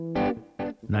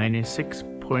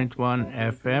96.1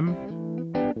 FM,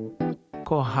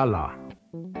 Kohala.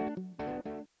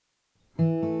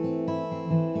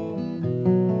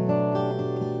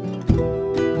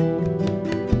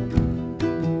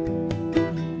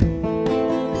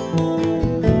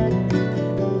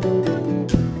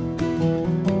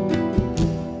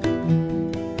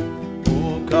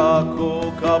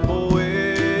 Kukakuka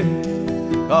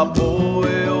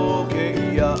kapoe o ke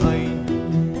ia aina.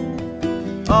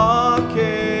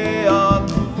 Ake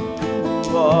aku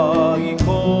ai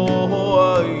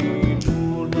koa i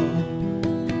luna.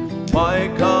 Mai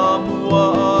ka mua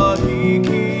ahi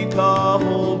ki ka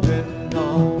hopena.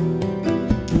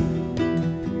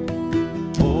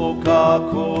 O ka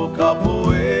ko ka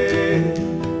poe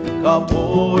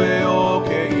o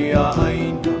ke ia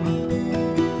aina.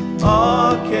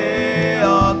 Ake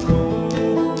aku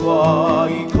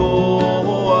ai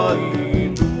koa i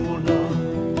luna.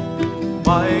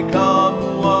 Mai ka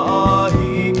mua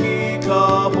ahi ki ka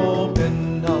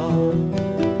hopena.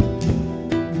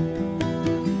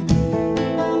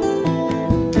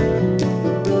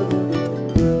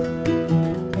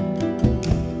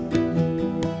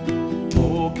 O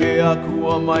ke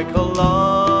akua mai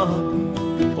Kalani,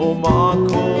 o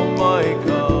mako mai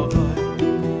ka vai.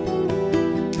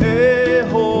 E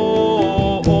ho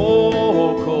o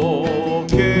ko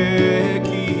ke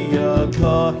kia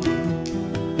kahi.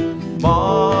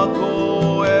 Mako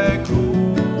e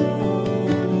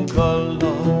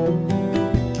kukala.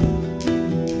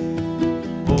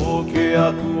 O ke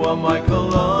akua mai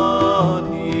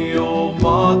Kalani, o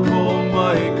mako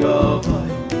mai ka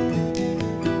vai.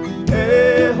 E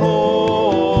ho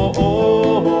o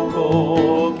ko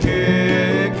ke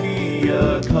kia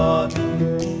kahi.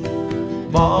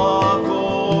 Mako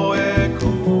e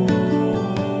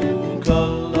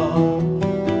kukala.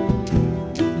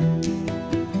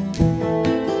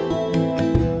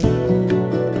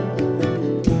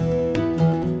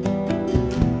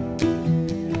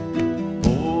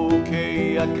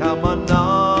 Kamana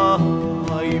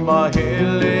i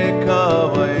mahele ka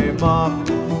vai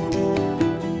mako.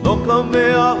 No ka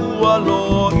mea ua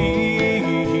lo'i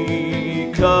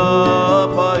ka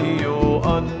pai o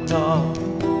ana.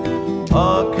 A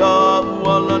ka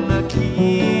ua lana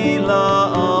kila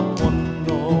a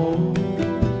pono.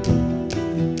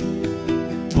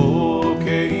 O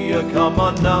ke ia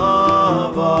kamana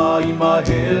vai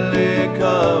mahele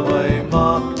ka vai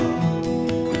mako.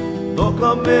 No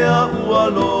ka mea ua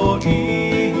lo'i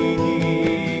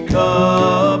ka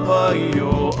pai o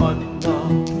ana.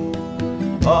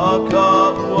 A ka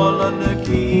ua lana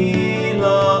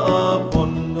kila a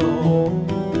pono.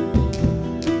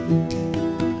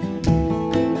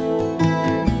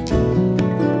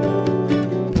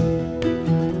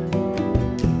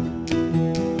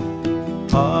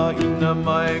 Haina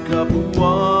mai ka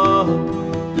pua,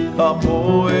 ka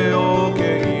poe o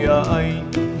ke ia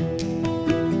aina.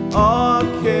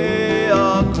 Ake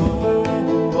aku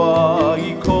ai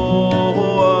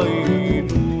koa i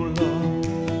lula.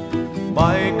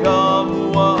 Mai ka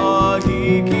mua ahi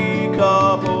ki ka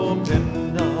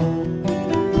hopena.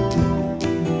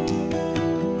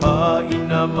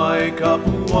 Haina mai ka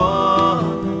pua,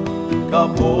 ka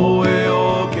poe o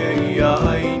ke ia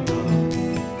aina.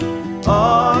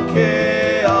 Ake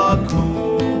aku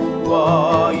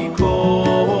ai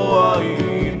koa i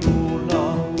lula.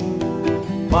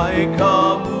 Mai ka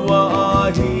mua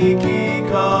ahi ki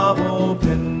ka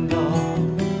hopena.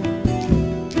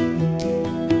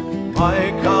 Mai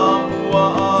ka mua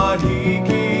ahi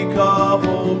ki ka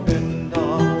hopena.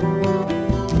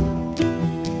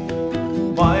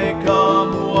 Mai ka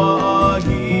mua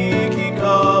ahi ki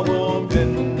ka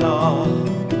hopena.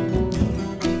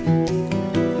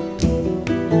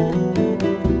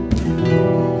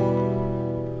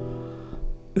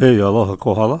 Hey, aloha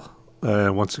Kohala.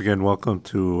 And once again, welcome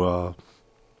to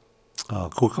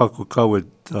Kukakuka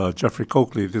with Jeffrey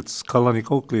Coakley. It's Kalani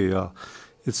Coakley.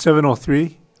 It's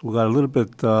 7:03. We got a little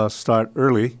bit start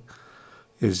early.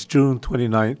 It's June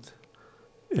 29th.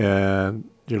 And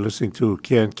you're listening to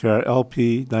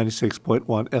KNKRLP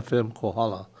 96.1 FM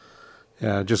Kohala.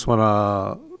 And I just want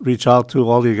to reach out to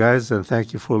all you guys and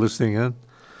thank you for listening in.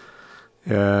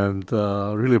 And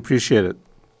really appreciate it.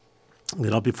 You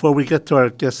know, before we get to our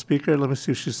guest speaker, let me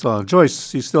see if she's still on.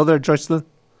 Joyce, you still there, Joycelyn?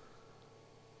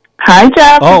 Hi,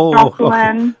 Jeff. Oh,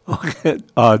 Jocelyn. okay.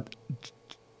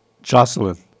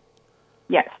 Jocelyn.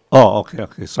 Yes. Oh,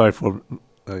 okay. Sorry for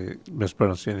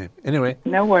mispronouncing your name. Anyway.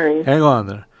 No worries. Hang on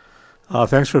there.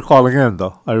 Thanks for calling in,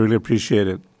 though. I really appreciate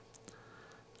it.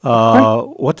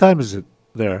 What time is it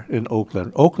there in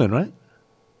Oakland? Oakland, right?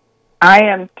 I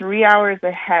am 3 hours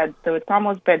ahead, so it's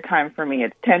almost bedtime for me.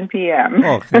 It's 10 p.m.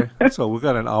 Okay, so we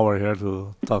got an hour here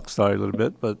to talk story a little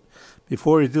bit, but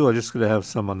before we do, I'm just going to have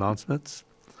some announcements.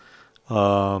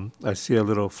 I see a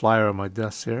little flyer on my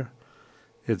desk here.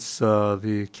 It's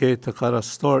the K Takara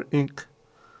Store Inc.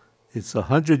 It's a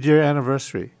 100-year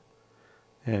anniversary,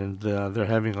 and they're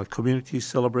having a community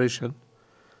celebration.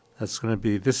 That's going to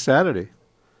be this Saturday,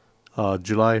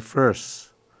 July 1st,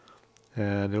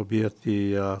 and it'll be at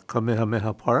the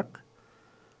Kamehameha Park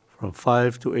from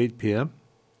 5 to 8 p.m.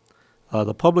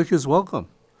 The public is welcome,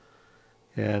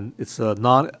 and it's a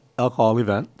non-alcohol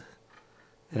event,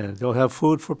 and they'll have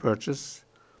food for purchase,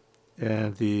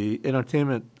 and the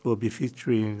entertainment will be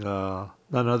featuring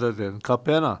none other than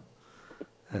Kapena,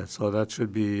 and so that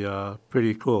should be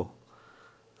pretty cool.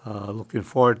 Looking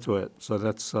forward to it. So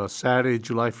that's Saturday,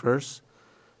 July 1st,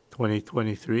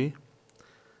 2023,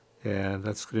 and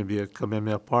that's going to be at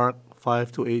Kamehameha Park,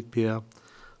 5 to 8 p.m.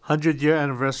 100-year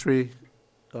anniversary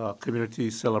community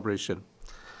celebration.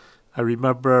 I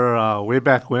remember way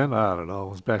back when, I don't know,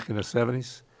 it was back in the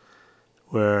 70s,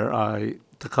 where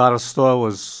Takata Store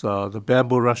was the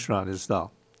Bamboo Restaurant is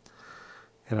now.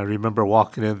 And I remember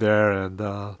walking in there, and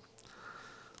I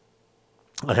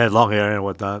had long hair and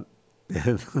whatnot,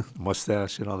 and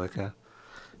mustache and all that kind.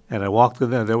 And I walked in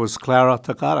there, and there was Clara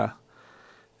Takata,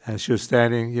 and she was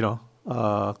standing,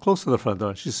 close to the front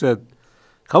door. She said,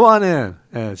 "Come on in,"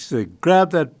 and she said,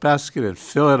 "Grab that basket and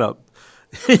fill it up."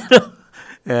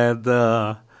 And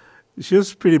she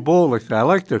was pretty bold like that. I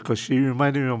liked her because she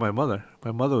reminded me of my mother.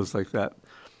 My mother was like that.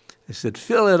 She said,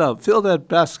 "Fill it up, fill that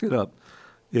basket up,"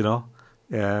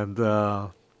 And I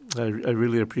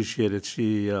really appreciate it.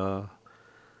 She,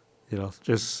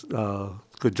 just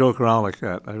could joke around like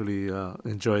that. I really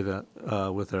enjoy that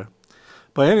with her.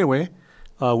 But anyway,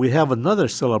 we have another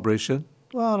celebration.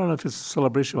 Well, I don't know if it's a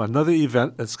celebration, but another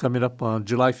event that's coming up on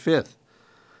July 5th.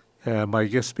 And my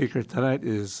guest speaker tonight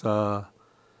is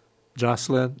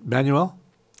Jocelyn Manuel.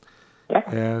 Yeah.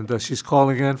 And she's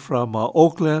calling in from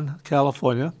Oakland,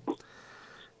 California.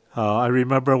 I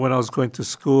remember when I was going to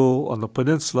school on the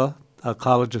peninsula,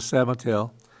 College of San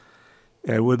Mateo,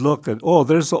 and we'd look and,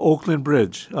 there's the Oakland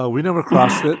Bridge. We never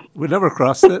crossed it.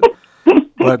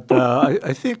 But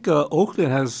I think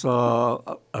Oakland has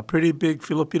a pretty big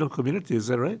Filipino community. Is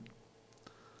that right?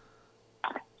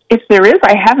 If there is,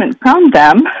 I haven't found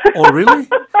them. Oh, really?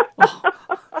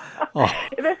 Oh.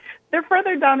 They're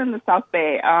further down in the South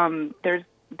Bay.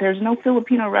 There's no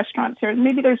Filipino restaurants here.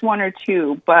 Maybe there's one or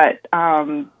two, but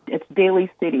it's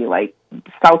Daly City, like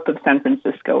south of San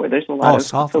Francisco, where there's a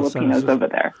lot of Filipinos over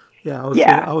there. Yeah,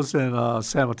 I was in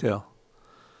San Mateo.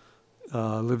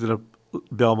 Lived in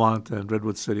Belmont and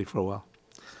Redwood City for a while.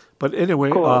 But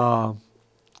anyway, cool. I'm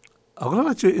going to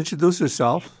let you introduce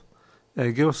yourself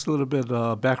and give us a little bit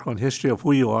background history of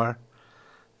who you are.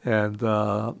 And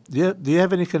do you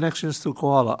have any connections to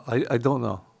Kohala? I don't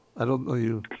know. I don't know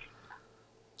you.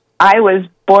 I was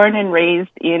born and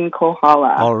raised in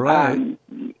Kohala. All right.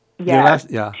 Yeah.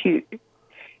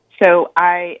 So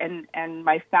and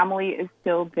my family is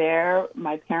still there.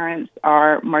 My parents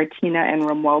are Martina and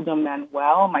Romualdo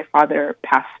Manuel. My father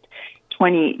passed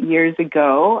 20 years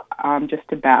ago,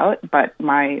 just about, but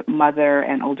my mother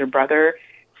and older brother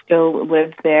still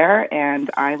live there,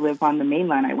 and I live on the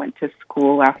mainland. I went to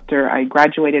school after I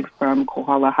graduated from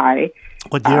Kohala High.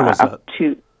 What year was that?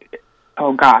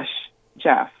 Oh gosh,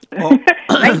 Jeff.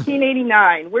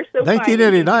 1989. We're so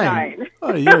 1989.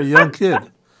 Oh, you're a young kid.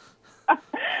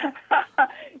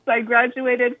 So I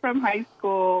graduated from high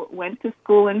school, went to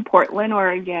school in Portland,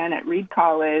 Oregon at Reed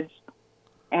College,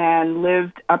 and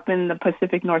lived up in the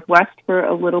Pacific Northwest for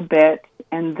a little bit,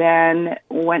 and then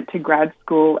went to grad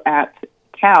school at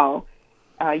Cal,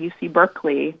 UC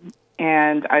Berkeley,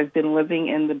 and I've been living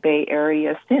in the Bay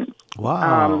Area since.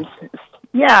 Wow.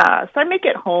 So I make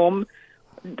it home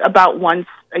about once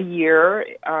a year,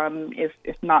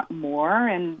 if not more.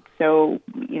 And so,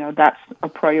 that's a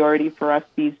priority for us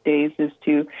these days, is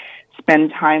to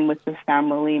spend time with the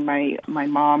family. My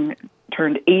mom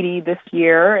turned 80 this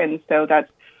year, and so that's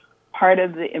part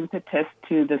of the impetus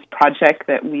to this project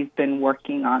that we've been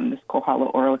working on, this Kohala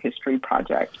Oral History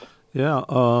Project. Yeah.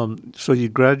 So you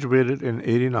graduated in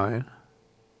 89.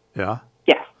 Yeah?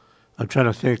 Yes. I'm trying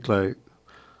to think,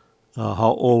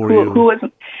 how old were you? Who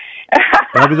wasn't?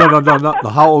 I mean, no, not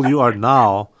how old you are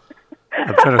now.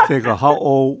 I'm trying to think of how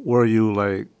old were you,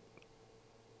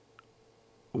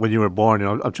 when you were born.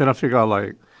 I'm trying to figure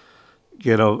out,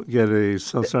 get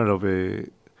some sort of a.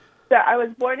 So I was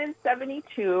born in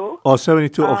 72. Oh,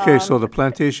 72. Okay, so the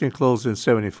plantation closed in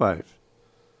 75.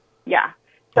 Yeah.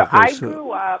 So okay,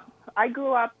 I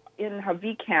grew up in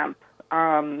Havi Camp,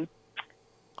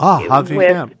 Harvey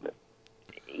with, Camp.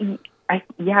 I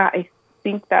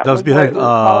think that That was was what behind it was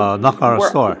called. Nakara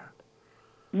store.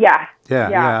 Yeah,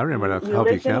 Yeah, I remember that We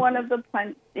Harvey lived in Camp. one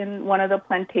of the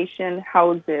plantation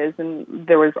houses, and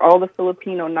there was all the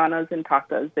Filipino nanas and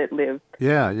tatas that lived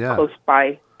Yeah. close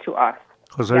by to us.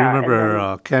 Because I Yeah, and remember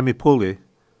then Cami Pulley,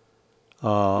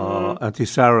 mm, Auntie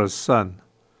Sarah's son,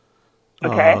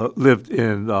 okay, lived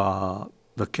in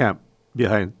the camp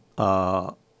behind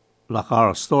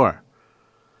Nakara store.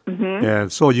 hmm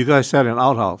And so you guys had an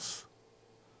outhouse.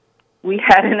 we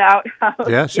had an outhouse.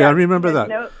 Yeah, see, I Yes, remember that.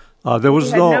 There we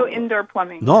was had no no, indoor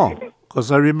plumbing. no,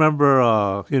 because I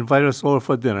remember he invited us over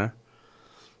for dinner.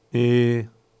 Me,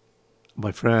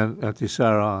 my friend, Auntie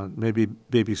Sarah, and maybe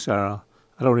baby Sarah.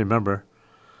 I don't remember.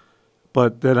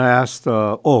 But then I asked,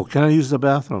 can I use the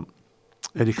bathroom?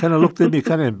 And he kind of looked at me,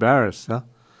 kind of embarrassed, huh?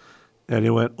 And he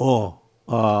went,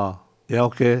 yeah,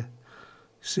 okay.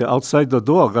 He said, outside the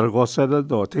door, I got to go outside the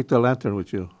door. Take the lantern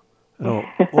with you. And I went,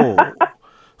 oh.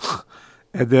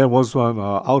 And there was one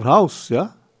outhouse, yeah?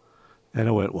 And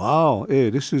I went, wow, hey,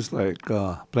 this is like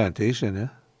plantation, yeah?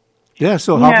 Yeah,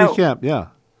 so You Harvey know, Camp, yeah.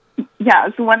 yeah.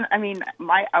 So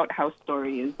my outhouse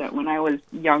story is that when I was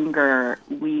younger,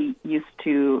 we used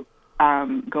to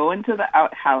go into the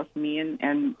outhouse. Me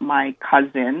and my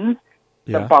cousins,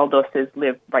 the Yeah. Baldoses,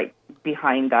 lived right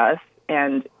behind us,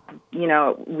 and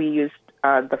we used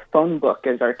the phone book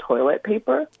as our toilet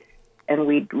paper, and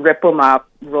we'd rip them up,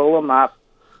 roll them up,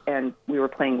 and we were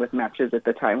playing with matches at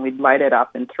the time. We'd light it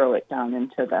up and throw it down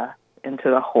into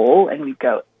the hole, and we'd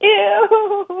go, ew.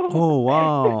 Oh,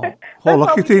 wow. Oh, That's lucky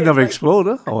all we thing did, never like-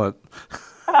 exploded. Huh? What?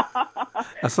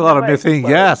 That's a lot of Never methane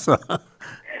exploded. gas.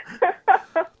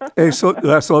 Hey, so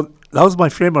that was my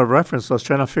frame of reference. I was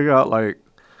trying to figure out, like,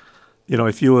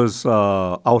 if you was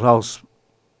outhouse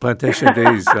plantation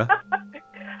days, yeah?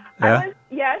 Yeah?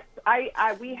 Yes,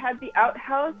 we had the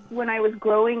outhouse when I was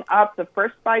growing up, the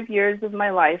first 5 years of my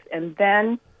life, and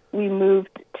then we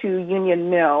moved to Union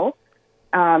Mill,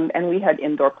 and we had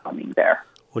indoor plumbing there.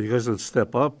 Well, you guys would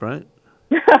step up, right?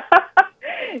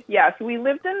 Yeah, so we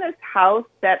lived in this house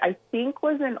that I think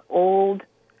was an old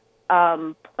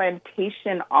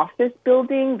plantation office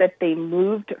building that they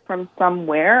moved from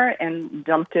somewhere and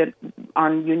dumped it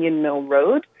on Union Mill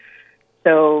Road.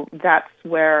 So that's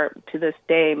where, to this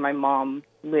day, my mom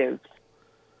lives.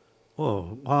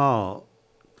 Oh, wow.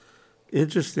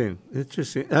 Interesting.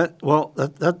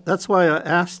 That's why I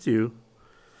asked you,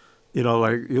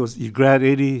 like, you grad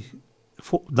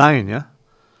 89, yeah?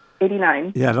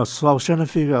 89. Yeah, no, so I was trying to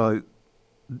figure out,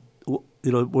 like,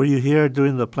 were you here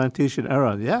during the plantation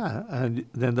era? Yeah, and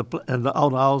then the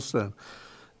outhouse, and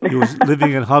he was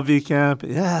living in Harvey Camp.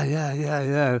 Yeah.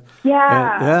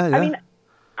 Yeah. I mean,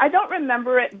 I don't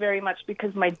remember it very much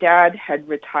because my dad had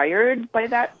retired by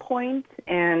that point,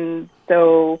 and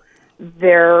so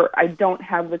I don't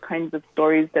have the kinds of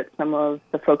stories that some of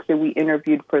the folks that we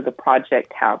interviewed for the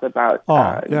project have about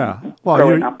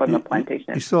growing up on the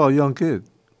plantation. You're still a young kid.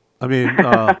 I mean,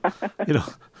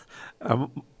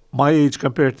 my age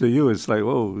compared to you, it's like,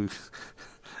 whoa,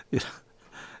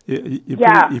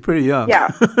 you're pretty young. Yeah.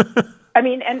 I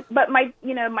mean, but my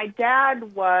dad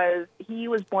he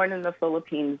was born in the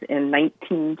Philippines in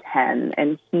 1910,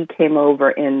 and he came over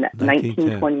in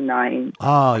 1929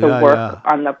 to work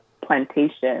on the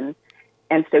plantation.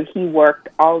 And so he worked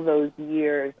all those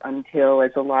years until,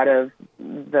 as a lot of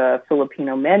the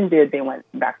Filipino men did, they went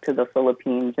back to the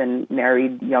Philippines and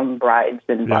married young brides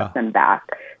and brought them back.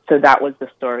 So that was the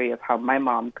story of how my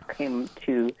mom came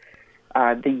to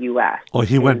the U.S. Oh,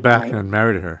 he went back and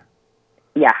married her.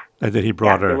 Yeah. And then he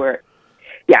brought her.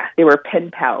 They were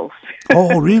pen pals.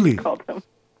 Oh, really? Called them.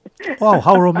 Wow,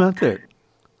 how romantic.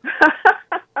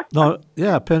 No,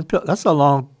 yeah, pen pal. That's a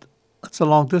long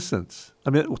distance. I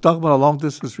mean, we're talking about a long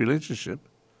distance relationship.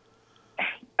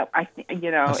 I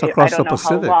That's don't across the know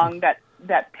Pacific. how long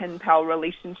that pen pal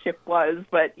relationship was,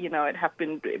 but it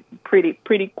happened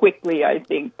pretty quickly, I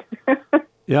think.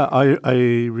 Yeah,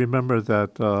 I remember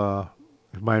that.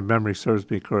 If my memory serves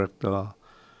me correct,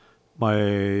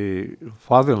 my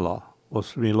father-in-law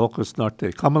was from Ilocos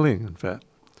Norte, Kamaling, in fact.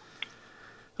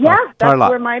 Yeah, that's Tarlac.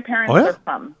 where my parents are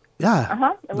from.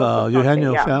 Yeah, the Ilocos Norte,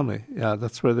 Eugenio yeah. family. Yeah,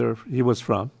 that's where he was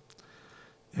from.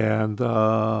 And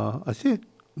I think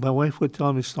my wife would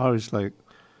tell me stories like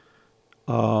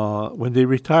when they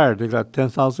retired, they got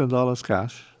 $10,000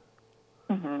 cash,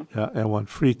 and one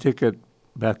free ticket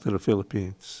back to the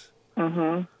Philippines.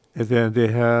 Mm-hmm. And then they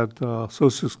had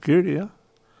Social Security, yeah?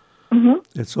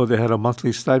 Mm-hmm. And so they had a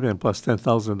monthly stipend plus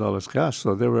 $10,000 cash.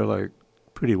 So they were like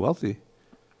pretty wealthy.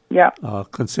 Yeah.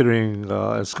 Considering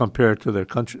as compared to their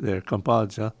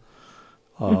compadres,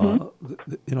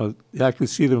 I could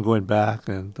see them going back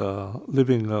and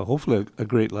living hopefully a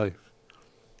great life.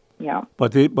 Yeah.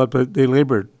 But they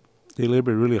labored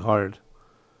really hard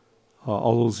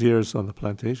all those years on the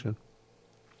plantation.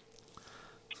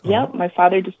 Yep, my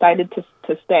father decided to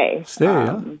stay.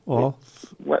 Yeah. Well,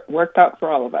 it worked out for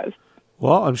all of us.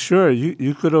 Well, I'm sure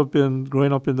you could have been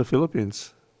growing up in the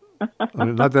Philippines. I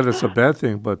mean, not that it's a bad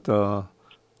thing, but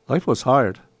life was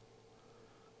hard.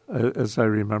 As I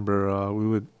remember, we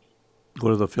would go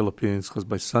to the Philippines because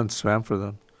my son swam for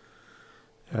them.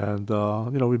 And,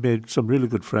 we made some really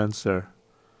good friends there.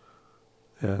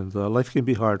 And life can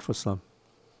be hard for some.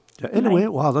 Yeah, anyway,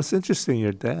 wow, that's interesting,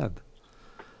 your dad.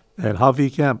 And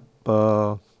Javi Camp.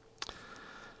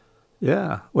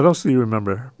 Yeah. What else do you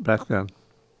remember back then?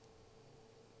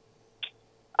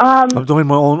 I'm doing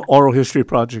my own oral history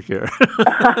project here.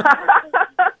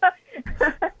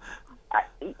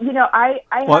 I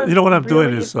you know what I'm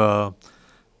doing is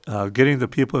getting the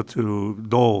people to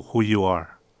know who you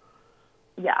are.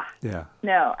 Yeah. Yeah.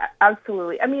 No,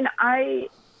 absolutely. I mean,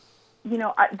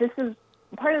 this is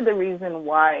part of the reason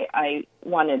why I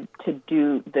wanted to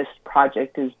do this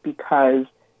project is because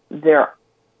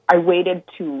I waited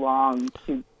too long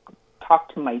to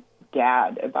talk to my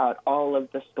dad about all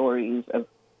of the stories of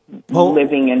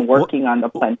living and working on the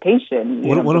plantation.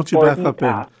 Why don't you back up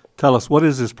and tell us, what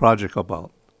is this project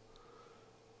about?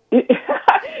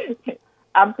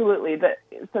 Absolutely.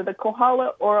 So the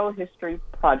Kohala Oral History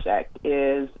Project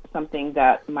is something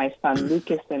that my son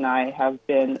Lucas and I have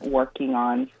been working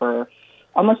on for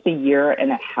almost a year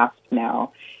and a half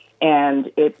now.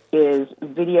 And it is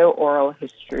video oral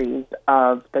histories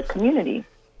of the community.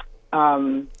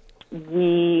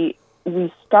 We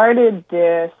started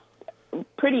this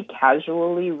pretty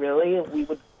casually, really. We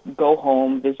would go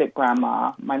home, visit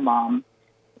grandma, my mom.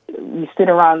 We sit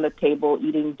around the table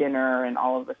eating dinner, and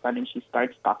all of a sudden she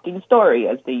starts talking story,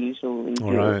 as they usually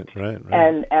do. Right.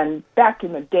 And back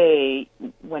in the day,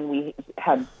 when we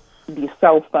had these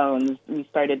cell phones, we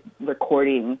started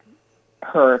recording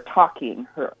her talking,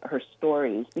 her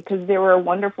stories, because they were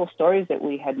wonderful stories that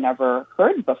we had never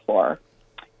heard before.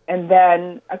 And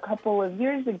then a couple of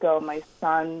years ago, my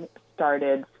son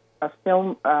started a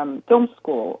film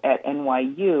school at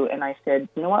NYU, and I said,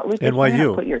 you know what, Lucas, NYU. You're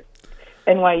gonna put your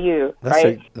NYU, that's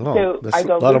right? That's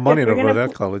a lot of money to go to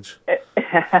that college.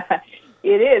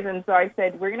 It is, and so I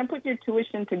said, we're going to put your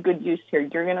tuition to good use here.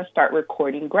 You're going to start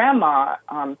recording grandma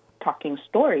talking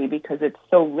story because it's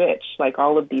so rich, like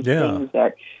all of these things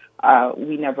that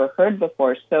we never heard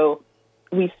before. So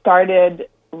we started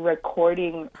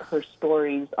recording her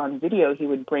stories on video. He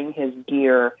would bring his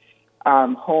gear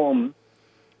home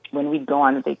when we'd go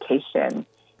on vacation.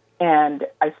 And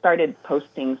I started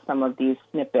posting some of these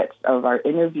snippets of our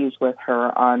interviews with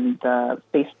her on the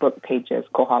Facebook pages,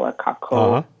 Kohala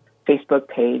Kako Facebook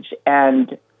page.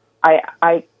 And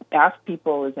I asked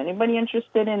people, is anybody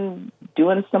interested in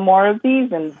doing some more of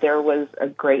these? And there was a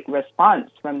great response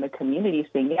from the community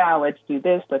saying, yeah, let's do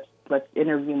this. Let's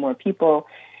interview more people.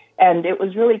 And it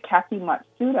was really Kathy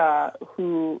Matsuda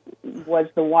who was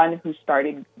the one who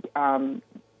started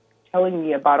telling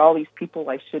me about all these people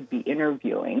I should be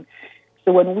interviewing.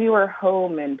 So when we were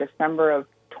home in December of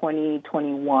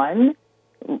 2021,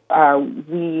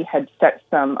 we had set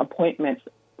some appointments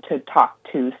to talk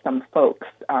to some folks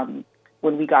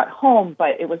when we got home,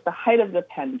 but it was the height of the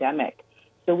pandemic.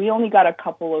 So we only got a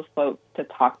couple of folks to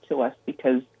talk to us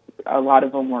because a lot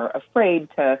of them were afraid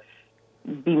to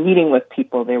be meeting with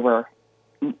people. They were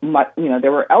they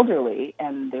were elderly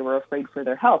and they were afraid for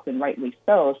their health, and rightly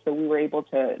so. So we were able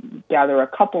to gather a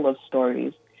couple of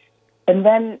stories. And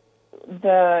then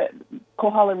the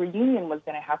Kohala reunion was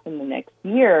going to happen the next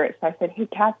year. So I said, hey,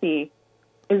 Kathy,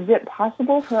 is it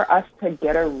possible for us to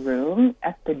get a room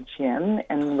at the gym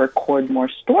and record more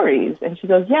stories? And she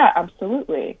goes, yeah,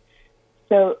 absolutely.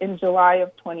 So in July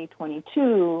of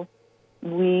 2022,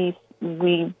 we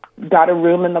got a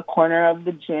room in the corner of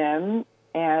the gym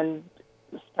and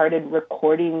started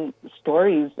recording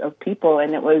stories of people.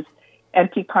 And it was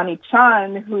Auntie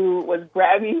Connie-chan who was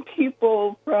grabbing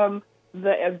people from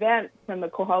the event, from the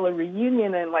Kohala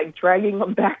reunion, and like dragging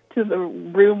them back to the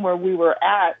room where we were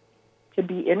at to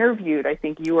be interviewed. I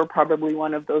think you were probably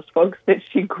one of those folks that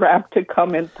she grabbed to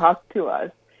come and talk to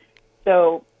us.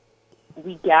 So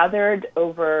we gathered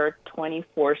over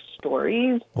 24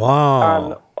 stories.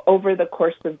 Wow. Over the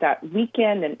course of that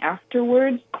weekend and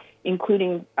afterwards,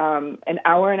 including an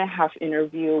hour and a half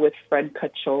interview with Fred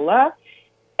Cachola.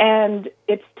 And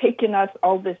it's taken us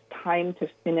all this time to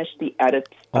finish the edits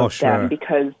of them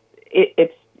because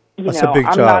it's That's a big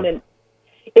job.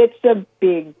 it's a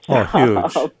big job. Oh,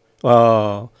 huge.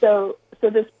 So so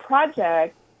this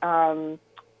project,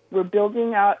 we're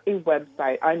building out a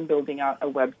website. I'm building out a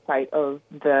website of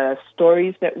the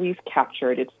stories that we've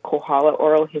captured. It's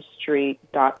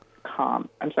KohalaOralHistory.com.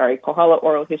 I'm sorry,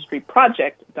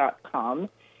 KohalaOralHistoryProject.com.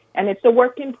 And it's a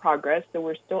work in progress, so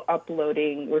we're still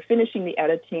uploading. We're finishing the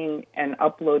editing and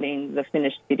uploading the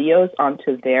finished videos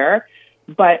onto there.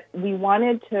 But we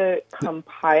wanted to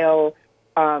compile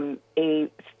a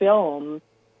film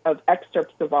of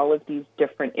excerpts of all of these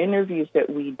different interviews that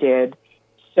we did.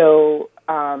 So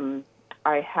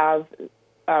I have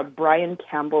Brian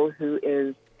Campbell, who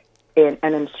is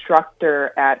an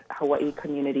instructor at Hawaii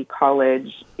Community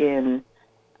College in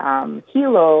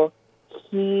Hilo.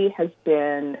 He has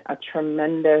been a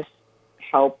tremendous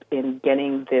help in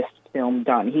getting this film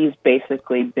done. He's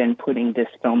basically been putting this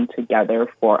film together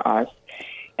for us.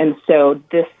 And so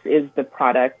this is the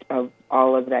product of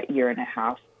all of that year and a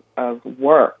half of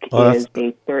work, is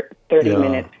a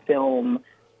 30-minute film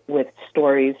with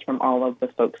stories from all of the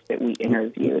folks that we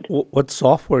interviewed. What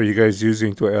software are you guys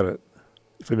using to edit,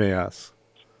 if I may ask?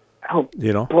 Oh,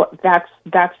 you know? Well, that's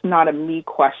not a me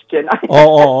question.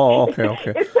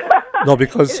 Okay. No,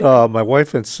 because my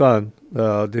wife and son,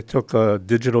 they took a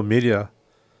digital media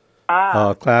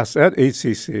class at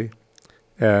HCC,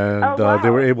 and they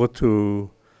were able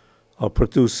to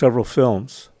produce several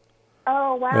films.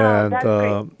 Oh, wow. And that's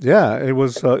great. yeah, it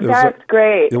was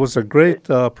great. It was a great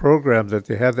program that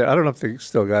they had there. I don't know if they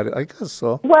still got it. I guess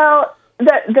so. Well,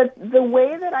 the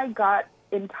way that I got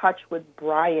in touch with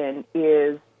Brian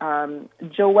is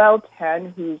Joelle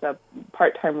Ten, who's a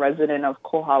part-time resident of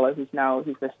Kohala, he's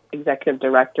the executive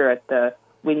director at the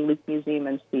Wing Luke Museum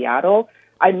in Seattle.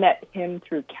 I met him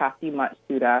through Kathy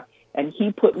Matsuda, and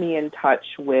he put me in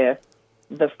touch with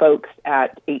the folks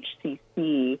at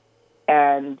HCC,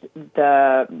 and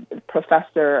the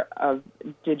professor of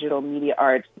digital media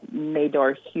arts,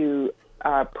 Maydor Hugh,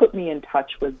 put me in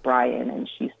touch with Brian, and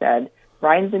she said,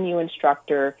 Brian's a new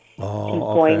instructor. He's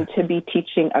going to be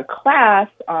teaching a class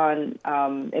on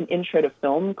an intro to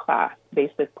film class,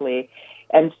 basically.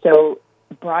 And so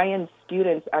Brian's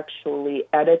students actually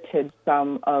edited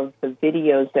some of the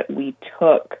videos that we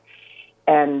took.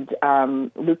 And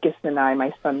Lucas and I,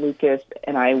 my son Lucas,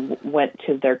 and I went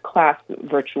to their class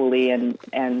virtually and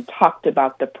talked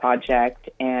about the project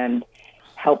and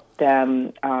helped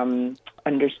them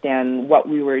understand what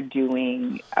we were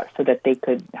doing so that they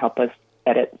could help us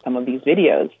edit some of these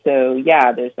videos. So,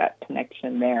 yeah, there's that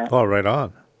connection there. Oh, right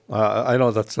on. I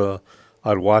know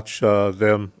I'd watch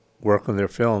them work on their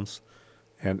films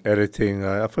and editing.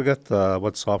 I forget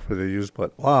what software they use,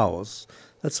 but wow,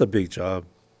 that's a big job.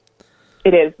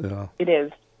 It is. Yeah. It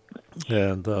is.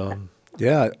 And,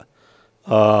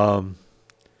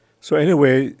 so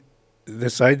anyway,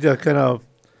 this idea kind of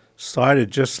started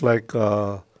just like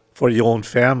for your own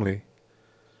family,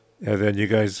 and then you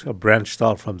guys branched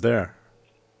out from there.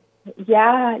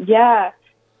 Yeah.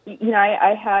 You know,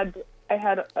 I had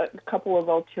a couple of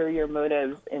ulterior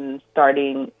motives in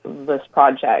starting this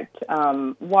project.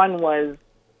 One was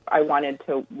I wanted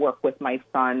to work with my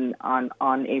son on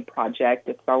a project.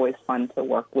 It's always fun to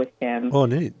work with him. Oh,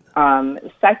 neat.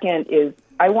 Second is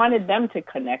I wanted them to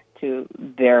connect to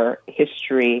their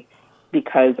history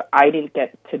because I didn't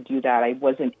get to do that. I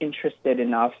wasn't interested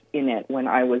enough in it when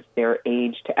I was their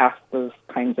age to ask those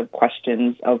kinds of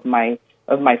questions of my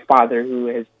father, who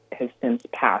has since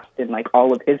passed, and like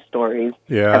all of his stories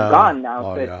have gone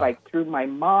now. So it's like through my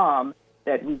mom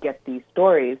that we get these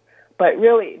stories. But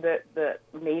really, the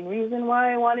main reason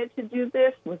why I wanted to do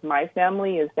this with my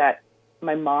family is that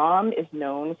my mom is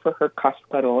known for her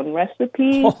cascaron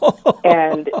recipe,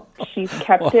 and she's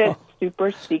kept it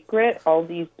super secret all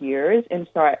these years. And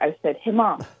so I said, hey,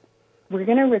 Mom, we're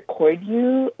going to record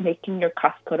you making your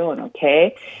cascaron,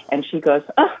 okay? And she goes,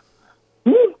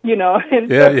 you know. And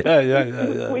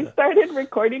so we started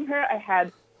recording her. I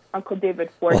had Uncle David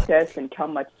Fortes and Kel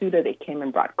Matsuda. They came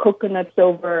and brought coconuts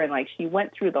over, and like she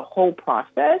went through the whole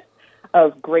process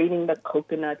of grating the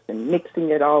coconuts and mixing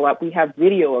it all up. We have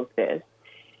video of this.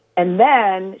 And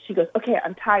then she goes, okay,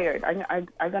 I'm tired.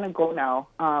 I'm going to go now.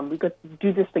 We could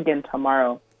do this again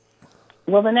tomorrow.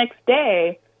 Well, the next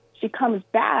day, she comes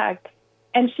back,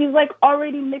 and she's, like,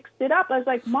 already mixed it up. I was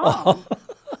like, Mom,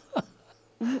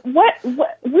 what?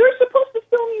 We're supposed to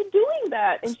film you doing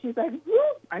that. And she's like,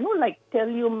 I don't, like, tell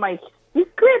you my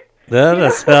secret.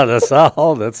 That's how.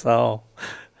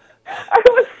 I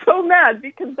was so mad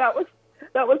because that was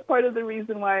part of the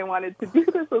reason why I wanted to do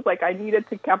this. Was like I needed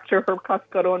to capture her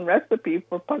cascaron recipe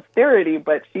for posterity,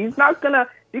 but she's gonna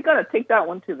take that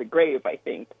one to the grave, I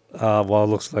think. Well,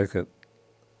 looks like it.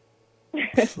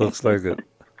 Looks like it.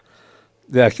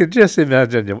 Yeah, I can just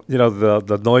imagine,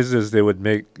 the noises they would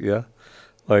make. Yeah,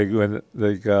 like when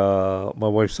my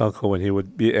wife's uncle, when he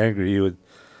would be angry, he would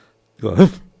go,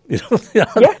 yeah,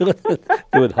 Yeah,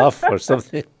 they would huff or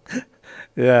something.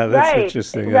 Yeah, that's right,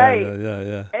 interesting. Yeah, right. yeah, yeah,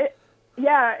 yeah.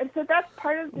 Yeah, and so that's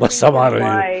part of the What's the reason matter with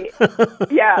why.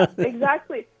 you? Yeah,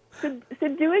 exactly. So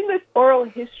doing this oral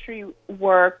history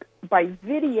work by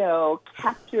video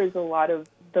captures a lot of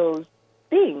those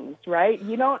things, right?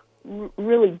 You don't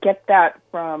really get that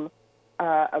from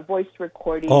a voice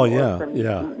recording Oh or yeah,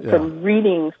 yeah, yeah. from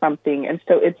reading something, and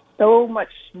so it's so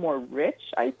much more rich,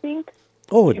 I think,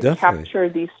 Oh, to definitely. capture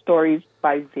these stories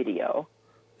by video.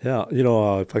 Yeah,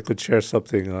 if I could share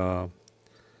something,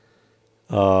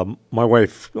 my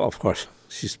wife, of course,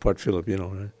 she's part Filipino,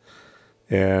 right?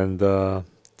 And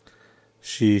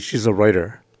she's a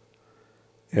writer,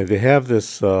 and they have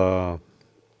this I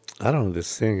don't know,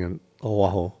 this thing in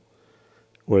Oahu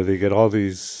where they get all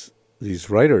these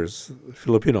writers,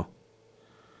 Filipino,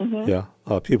 Hmm. yeah,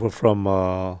 people from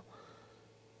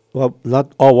well,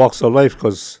 not all walks of life,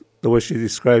 because the way she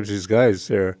describes these guys,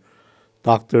 they're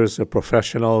doctors, they're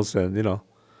professionals, and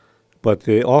but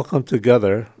they all come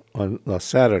together on a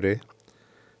Saturday,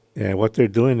 and what they're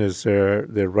doing is they're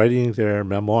writing their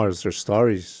memoirs, their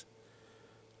stories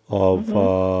of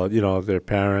Hmm. their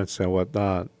parents and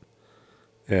whatnot,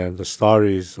 and the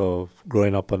stories of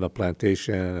growing up on the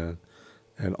plantation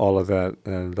and all of that,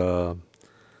 and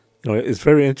it's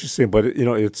very interesting. But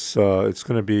it's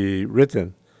going to be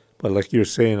written, but like you're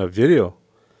saying, a video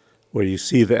where you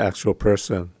see the actual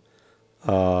person.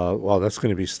 Wow, that's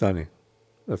going to be stunning.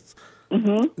 That's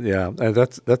Hmm. Yeah, and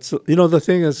that's the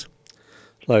thing is,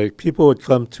 like, people would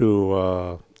come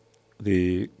to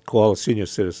the Kohala senior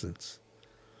citizens,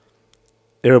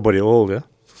 everybody old, yeah,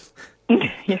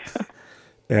 Yeah.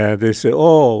 and they say,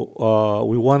 "Oh,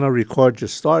 we want to record your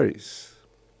stories."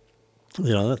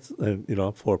 That's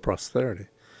for posterity,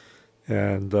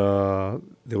 and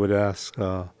they would ask,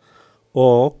 "Oh,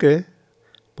 okay,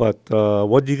 but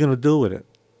what are you gonna do with it?"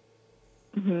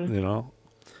 Hmm. You know,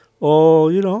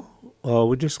 "Oh,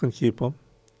 we're just gonna keep them."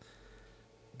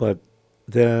 But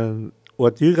then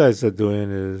what you guys are doing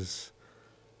is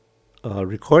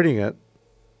recording it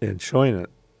and showing it,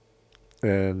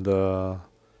 and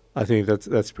I think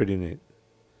that's pretty neat.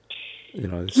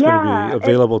 It's going to be Yeah,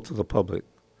 available to the public.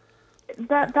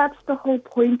 that's the whole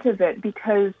point of it,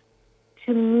 because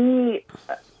to me,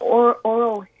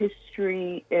 oral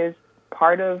history is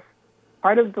part of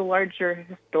the larger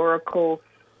historical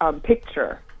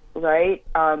picture, right?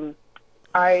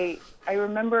 I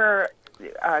remember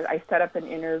I set up an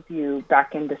interview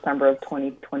back in December of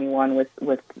 2021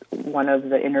 with one of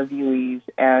the interviewees,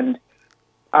 and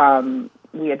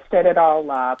we had set it all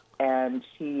up, and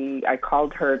I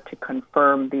called her to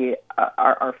confirm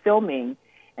our filming,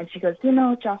 and she goes,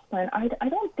 Jocelyn, I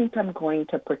don't think I'm going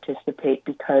to participate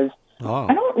because I Oh,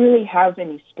 don't really have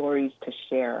any stories to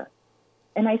share.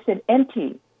 And I said,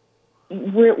 Enti,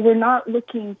 we're not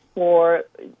looking for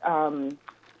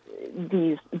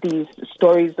these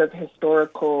stories of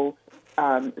historical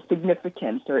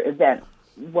significance or events.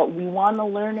 What we want to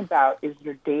learn about is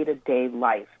your day-to-day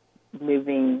life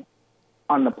living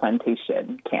on the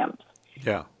plantation camps.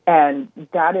 yeah, And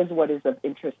that is what is of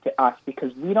interest to us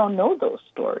because we don't know those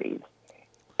stories.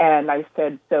 And I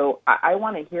said, so I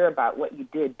want to hear about what you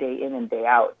did day in and day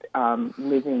out,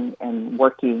 living and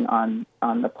working on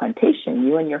the plantation,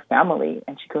 you and your family.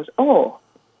 And she goes, oh,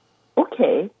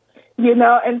 okay.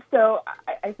 And so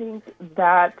I think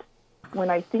that when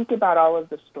I think about all of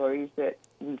the stories that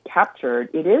we captured,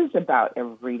 it is about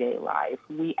everyday life.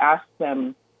 We ask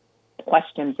them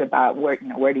questions about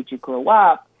where did you grow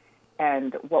up,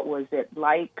 and what was it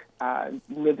like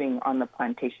living on the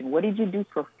plantation? What did you do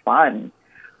for fun?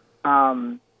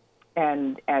 And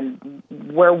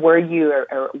where were you,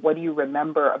 or what do you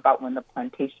remember about when the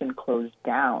plantation closed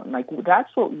down? Like, that's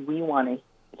what we want to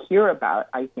hear about,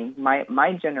 I think,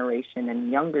 my generation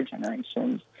and younger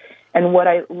generations. And what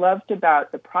I loved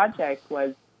about the project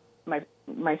was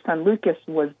my son Lucas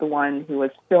was the one who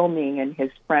was filming, and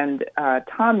his friend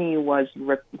Tommy was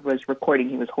recording.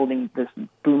 He was holding this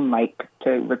boom mic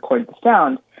to record the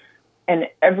sound. And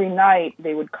every night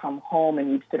they would come home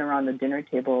and we'd sit around the dinner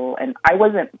table. And I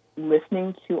wasn't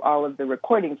listening to all of the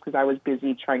recordings because I was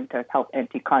busy trying to help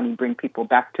Auntie Connie bring people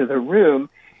back to the room.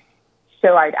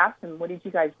 So I'd ask them, what did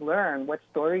you guys learn? What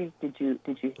stories did you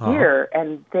uh huh, hear?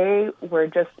 And they were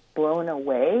just blown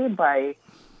away by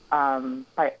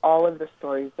all of the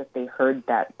stories that they heard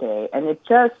that day. And it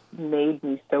just made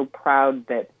me so proud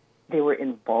that they were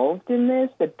involved in this,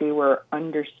 that they were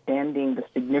understanding the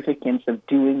significance of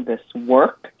doing this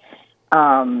work.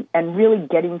 and really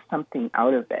getting something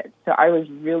out of it. So I was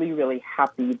really, really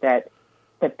happy that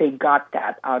they got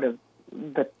that out of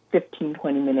the 15,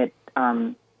 20-minute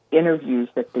interviews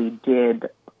that they did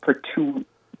for two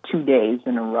days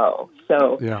in a row.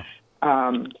 So Yeah.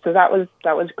 so that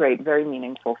was great, very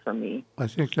meaningful for me. I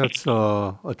think that's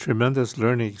a tremendous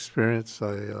learning experience.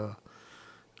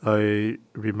 I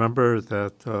remember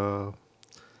that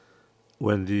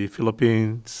when the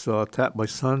Philippines tapped my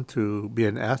son to be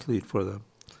an athlete for them,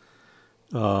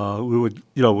 we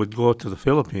would go to the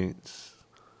Philippines,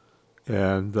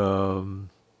 and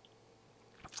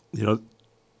you know,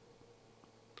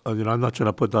 I'm not trying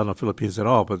to put down the Philippines at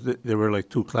all, but there were like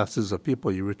two classes of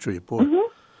people: you rich or you poor,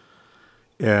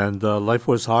 and life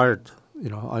was hard.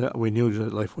 We knew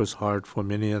that life was hard for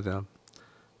many of them.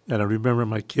 And I remember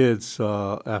my kids,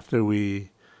 after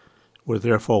we were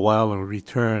there for a while and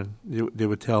returned, they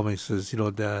would tell me, says,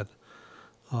 Dad,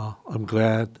 I'm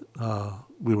glad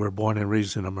we were born and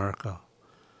raised in America,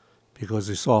 because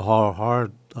they saw how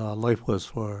hard life was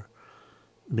for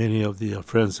many of the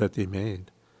friends that they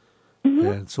made.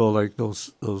 And so like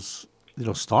those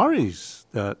stories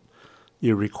that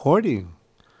you're recording,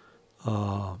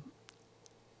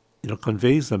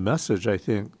 conveys a message, I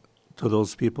think, to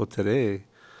those people today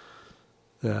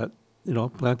that,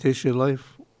 plantation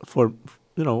life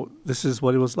this is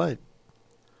what it was like.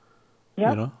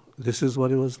 Yeah. This is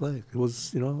what it was like. It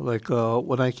was, like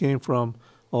when I came from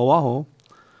Oahu,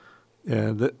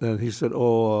 and then he said,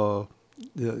 yeah,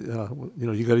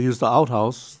 you got to use the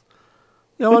outhouse.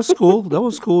 Yeah, that's cool. That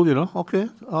was cool, Okay,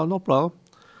 no problem.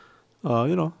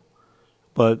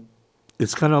 But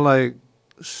it's kind of like,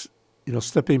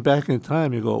 stepping back in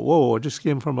time. You go, whoa! I just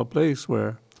came from a place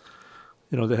where,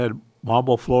 they had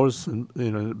marble floors in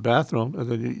the bathroom, and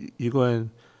then you go and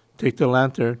take the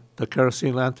lantern, the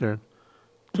kerosene lantern,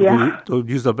 to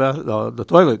use the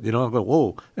toilet. I go,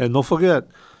 whoa! And don't forget,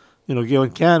 get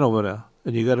one can over there,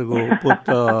 and you got to go put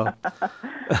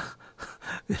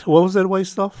what was that white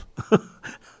stuff?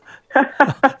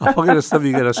 I forget the stuff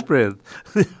you got to spread.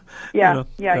 Yeah.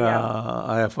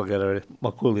 I forget already.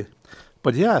 Makuli.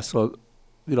 But yeah, so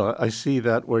I see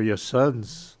that where your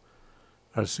sons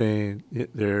are saying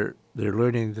they're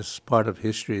learning this part of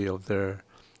history of their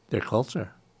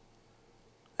culture.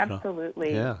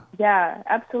 Absolutely. Yeah. Yeah,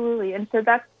 absolutely. And so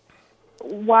that's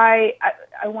why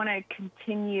I want to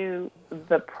continue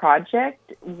the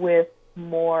project with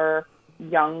more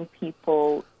young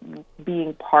people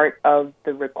being part of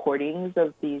the recordings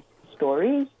of these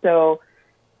stories. So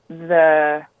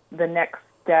the next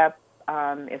step,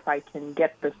 if I can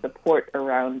get the support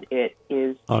around it,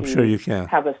 is I'm sure you can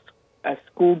have a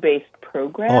school-based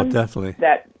program. Oh, definitely.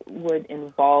 That would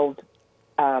involve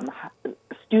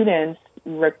students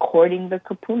recording the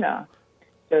kupuna.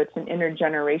 So it's an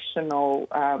intergenerational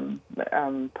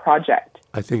project.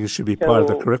 I think it should be part of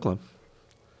the curriculum.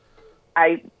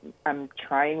 I'm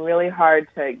trying really hard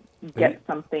to get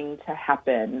something to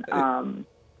happen.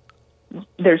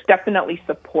 There's definitely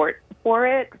support for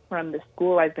it from the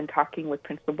school. I've been talking with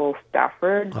Principal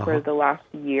Stafford for the last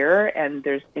year, and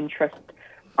there's interest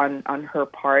on her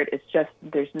part. It's just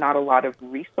there's not a lot of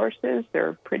resources.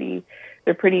 They're pretty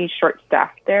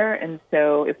short-staffed there, and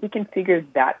so if we can figure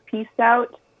that piece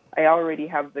out, I already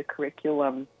have the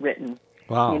curriculum written.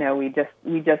 Wow. We just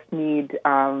need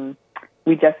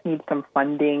some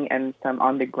funding and some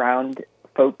on-the-ground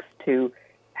folks to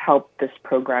help this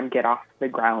program get off the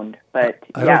ground. But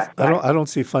I don't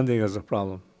see funding as a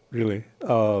problem, really.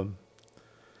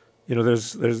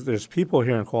 There's people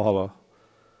here in Kohala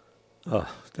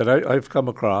that I've come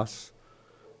across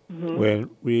when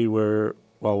we're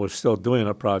still doing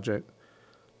a project,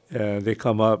 and they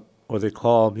come up or they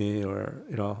call me or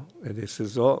and they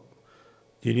says, "Oh,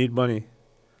 you need money."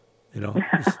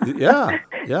 Yeah.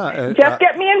 And, just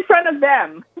get me in front of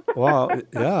them. Well,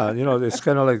 yeah, it's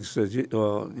kind of like says, you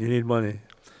need money,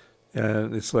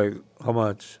 and it's like, how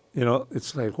much?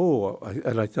 It's like,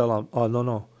 and I tell them, oh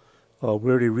no,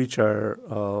 we already reached our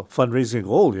fundraising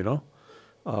goal. We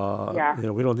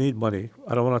don't need money.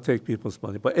 I don't want to take people's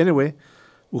money. But anyway,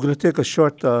 we're going to take a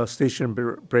short station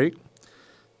break.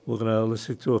 We're going to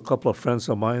listen to a couple of friends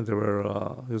of mine.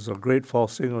 There's a great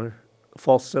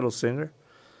falsetto singer.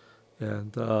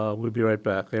 And we'll be right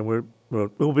back. And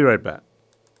we'll be right back.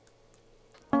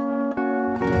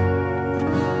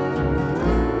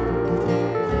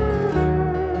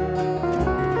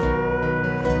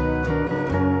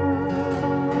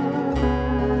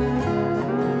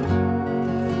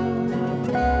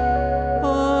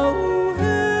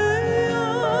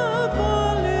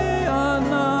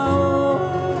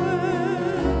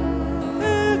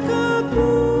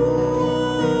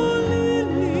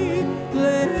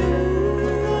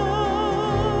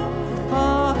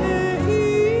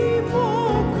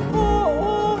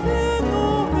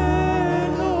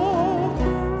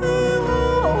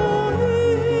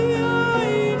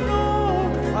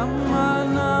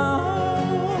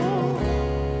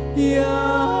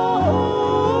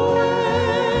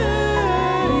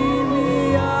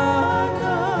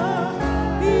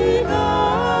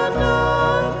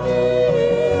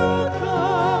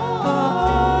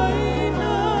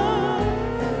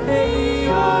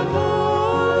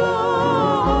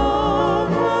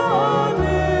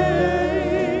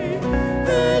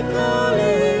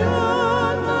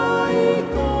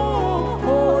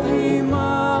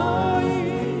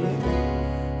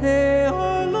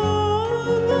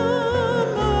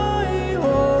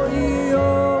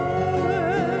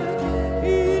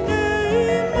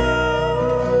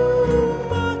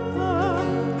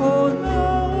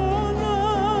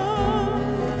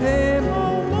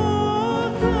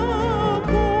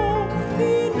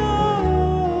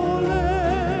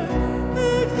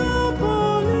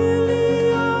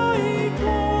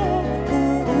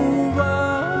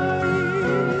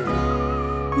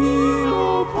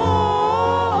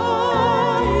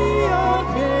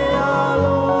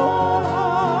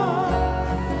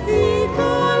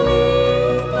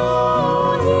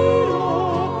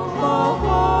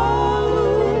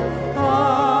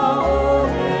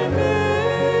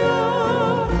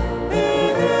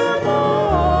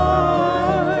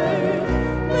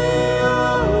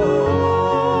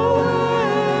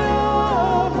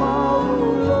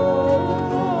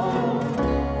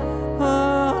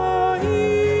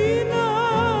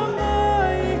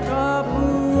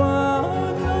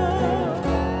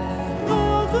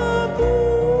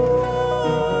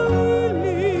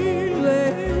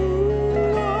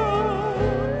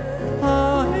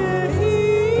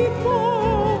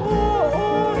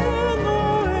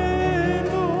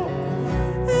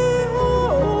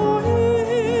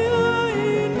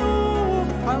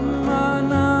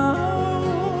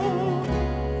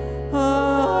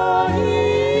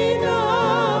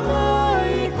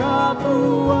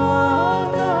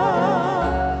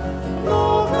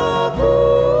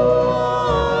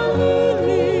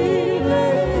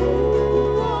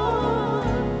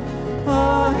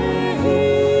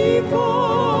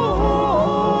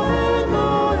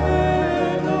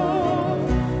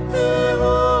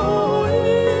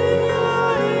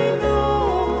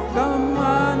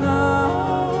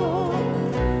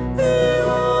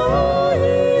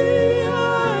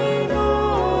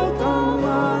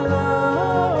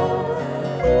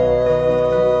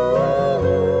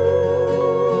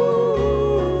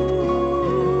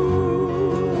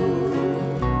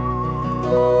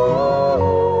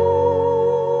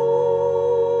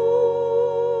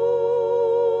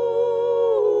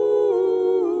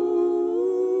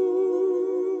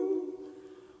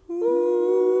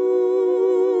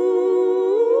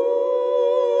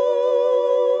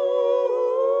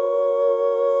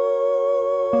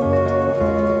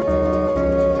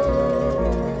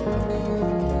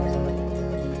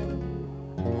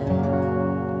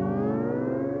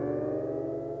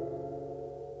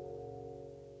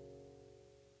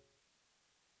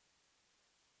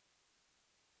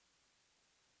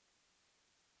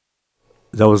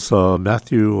 That was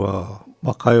Matthew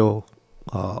Makayo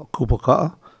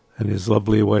Kupaka'a and his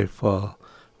lovely wife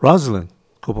Rosalind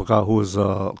Kupaka'a, who is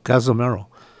Casimero.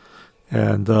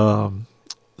 And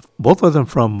both of them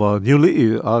from New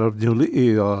Li'i, out of New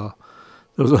Li'i.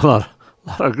 There was a lot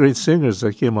of great singers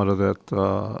that came out of that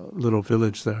little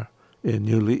village there in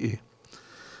New Li'i.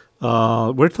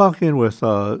 We're talking with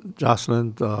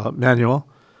Jocelyn Manuel,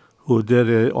 who did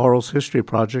an orals history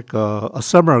project a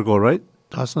summer ago, right,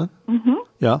 Jocelyn? Mm-hmm.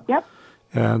 Yeah. Yep.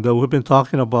 And we've been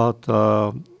talking about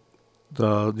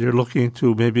you're looking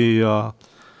to maybe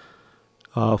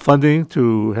funding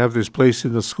to have this place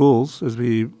in the schools as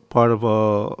be part of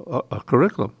a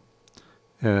curriculum.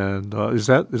 And is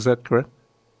that correct?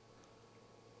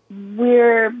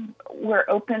 We're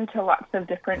open to lots of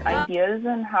different ideas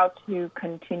on how to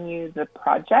continue the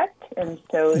project, and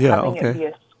so having it be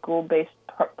a school-based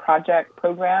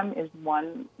program is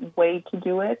one way to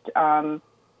do it.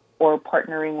 Or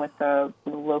partnering with a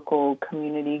local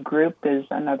community group is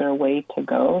another way to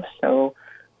go. So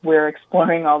we're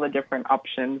exploring all the different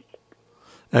options.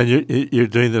 And you're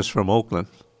doing this from Oakland.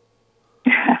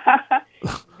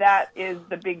 That is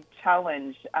the big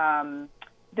challenge.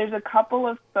 There's a couple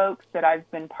of folks that I've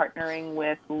been partnering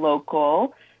with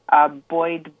local.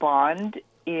 Boyd Bond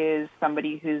is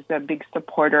somebody who's a big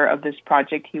supporter of this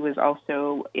project. He was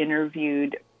also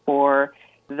interviewed for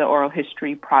the Oral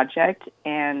History Project,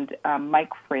 and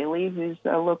Mike Fraley, who's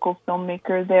a local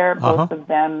filmmaker there. Both of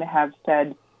them have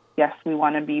said, yes, we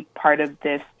want to be part of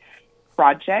this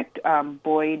project.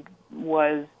 Boyd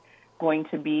was going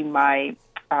to be my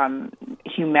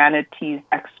humanities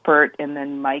expert, and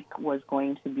then Mike was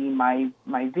going to be my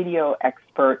video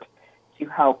expert to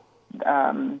help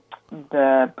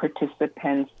the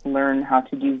participants learn how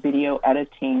to do video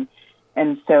editing.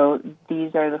 And so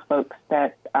these are the folks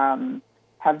that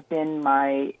have been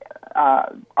my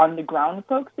on-the-ground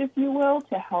folks, if you will,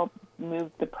 to help move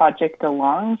the project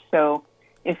along. So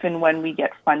if and when we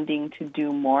get funding to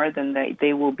do more, then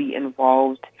they will be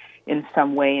involved in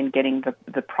some way in getting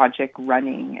the project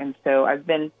running. And so I've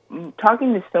been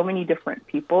talking to so many different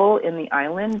people in the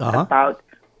island about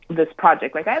this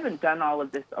project. Like, I haven't done all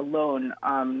of this alone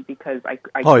because I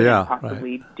couldn't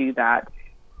possibly do that.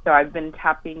 So I've been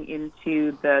tapping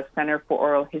into the Center for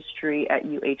Oral History at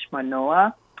UH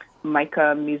Manoa.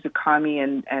 Micah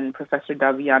Mizukami and Professor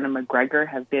Daviana McGregor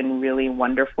have been really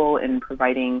wonderful in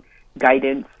providing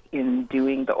guidance in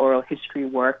doing the oral history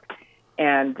work.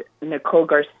 And Nicole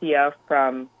Garcia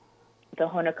from the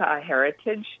Honoka'a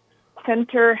Heritage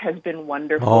Center has been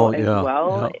wonderful Oh, as yeah,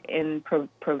 well yeah. in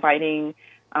providing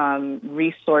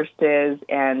resources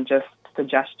and just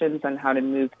suggestions on how to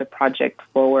move the project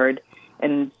forward.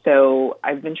 And so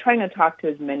I've been trying to talk to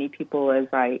as many people as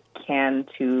I can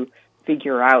to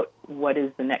figure out what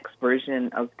is the next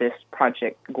version of this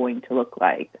project going to look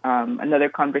like. Another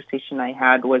conversation I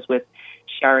had was with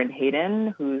Sharon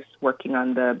Hayden, who's working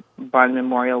on the Bond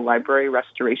Memorial Library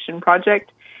restoration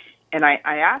project. And I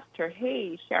asked her,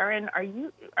 "Hey, Sharon, are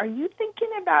you thinking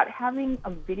about having a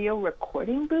video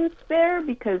recording booth there?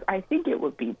 Because I think it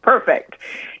would be perfect."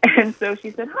 And so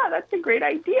she said, that's a great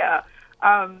idea.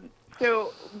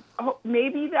 So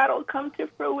maybe that'll come to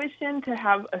fruition, to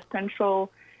have a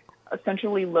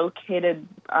centrally located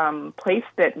place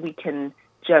that we can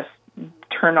just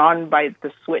turn on by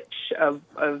the switch of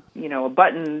a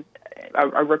button,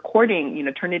 a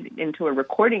recording, turn it into a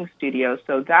recording studio.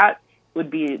 So that would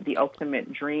be the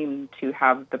ultimate dream, to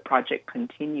have the project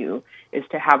continue, is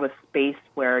to have a space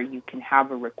where you can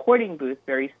have a recording booth,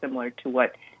 very similar to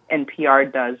what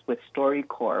NPR does with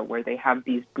StoryCorps, where they have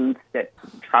these booths that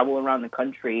travel around the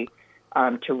country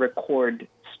to record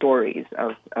stories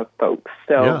of folks.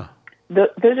 So Yeah.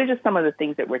 those are just some of the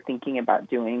things that we're thinking about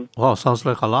doing. Wow, sounds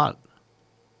like a lot.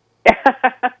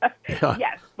 Yeah.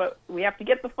 Yes, but we have to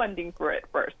get the funding for it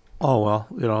first. Oh, well,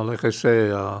 like I say,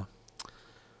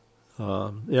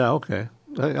 yeah, okay.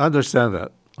 I understand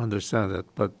that.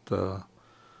 But,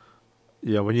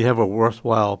 yeah, when you have a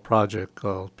worthwhile project,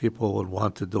 people would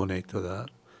want to donate to that.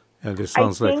 And it I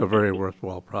sounds like a think very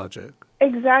worthwhile project.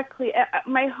 exactly.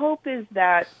 My hope is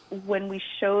that when we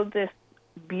show this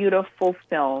beautiful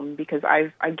film, because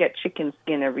I get chicken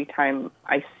skin every time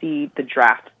I see the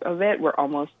drafts of it, we're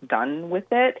almost done with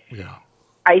it. Yeah.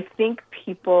 I think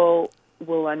people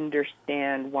will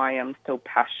understand why I'm so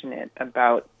passionate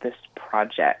about this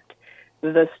project.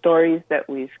 The stories that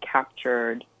we've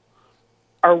captured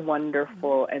are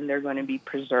wonderful, and they're going to be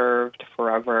preserved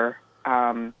forever.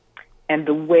 And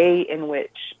the way in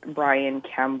which Brian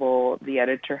Campbell, the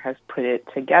editor, has put it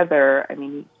together, I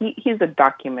mean, he's a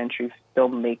documentary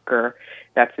filmmaker.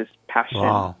 That's his passion.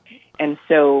 Wow. And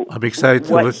so I'm excited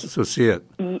to see it.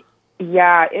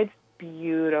 Yeah, it's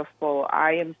beautiful.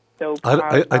 I am so proud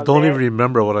I of don't it. even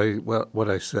remember what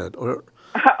I said. Or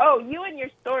Oh, you and your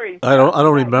stories. I don't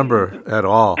Yeah, remember at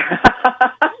all.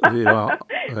 I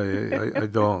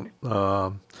don't.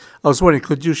 I was wondering,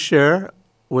 could you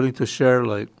willing to share,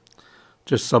 like,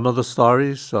 just some of the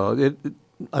stories?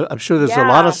 I'm sure there's a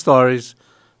lot of Yeah. stories,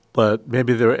 but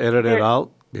maybe they're edited There,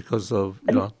 out because of,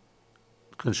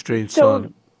 constraints so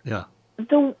on, yeah.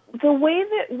 the way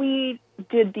that we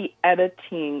did the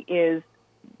editing is,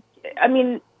 I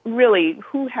mean, really,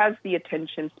 who has the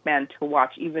attention span to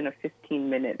watch even a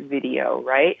 15-minute video,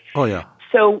 right? Oh, yeah.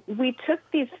 So we took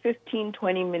these 15,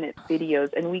 20-minute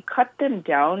videos and we cut them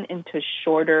down into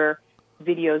shorter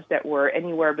videos that were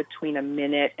anywhere between a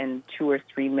minute and 2 or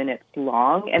 3 minutes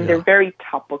long, and they're very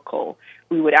topical.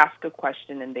 We would ask a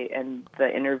question and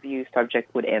the interview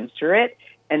subject would answer it.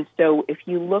 And so if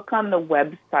you look on the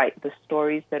website, the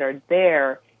stories that are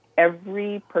there,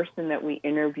 every person that we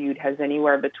interviewed has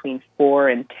anywhere between 4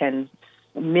 and 10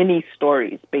 mini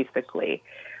stories, basically,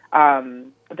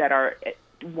 that are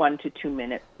 1 to 2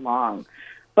 minutes long.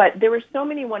 But there were so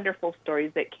many wonderful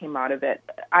stories that came out of it.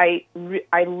 I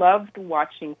loved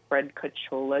watching Fred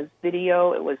Cachola's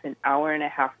video. It was an hour and a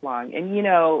half long, and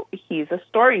he's a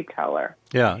storyteller.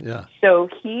 Yeah, yeah. So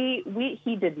he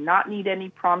did not need any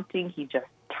prompting. He just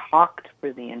talked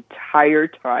for the entire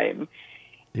time.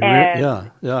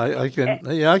 I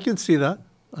can see that.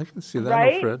 I can see that,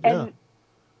 right? no, Fred. Yeah.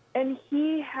 And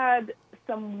he had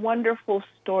some wonderful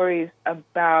stories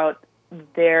about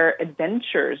their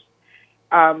adventures,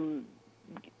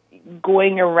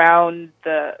 going around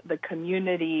the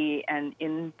community and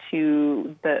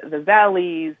into the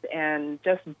valleys and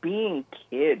just being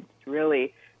kids,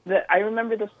 really. I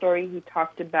remember the story he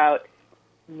talked about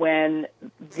when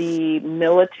the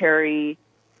military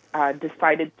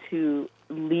decided to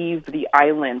leave the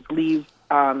islands, leave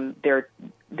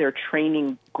their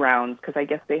training grounds, because I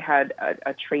guess they had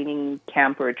a training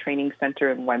camp or a training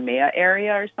center in Waimea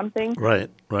area or something. Right.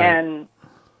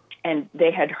 And they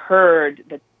had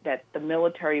heard that the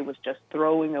military was just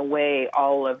throwing away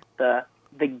all of the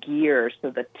gear, so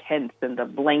the tents and the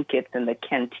blankets and the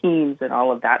canteens and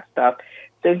all of that stuff.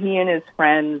 So he and his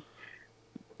friends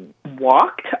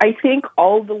walked, I think,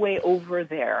 all the way over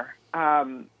there,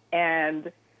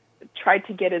 and tried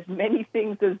to get as many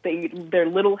things as their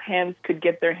little hands could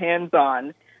get their hands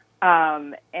on.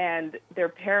 And their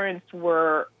parents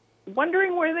were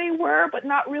wondering where they were, but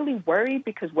not really worried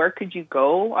because where could you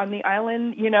go on the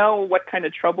island? You know, what kind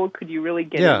of trouble could you really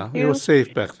get into? it was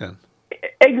safe back then.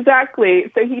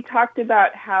 Exactly. So he talked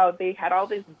about how they had all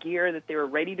this gear that they were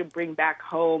ready to bring back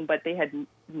home, but they had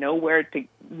no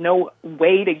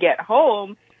way to get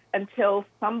home until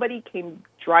somebody came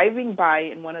driving by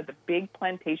in one of the big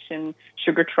plantation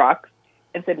sugar trucks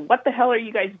and said, "What the hell are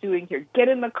you guys doing here? Get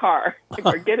in the car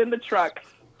or get in the truck."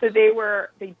 So they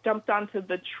jumped onto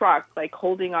the truck, like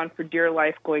holding on for dear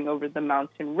life, going over the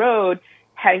mountain road,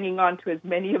 hanging on to as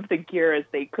many of the gear as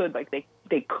they could. Like they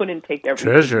couldn't take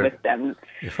everything with them.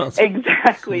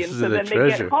 Exactly. And so then they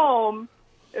get home.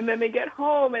 And then they get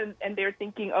home and they're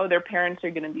thinking, oh, their parents are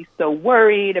going to be so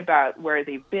worried about where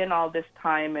they've been all this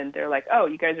time. And they're like, oh,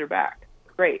 you guys are back.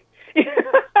 Great.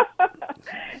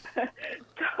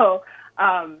 So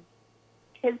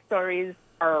his stories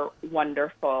are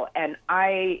wonderful. And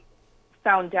I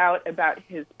found out about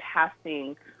his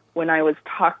passing when I was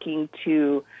talking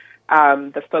to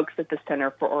the folks at the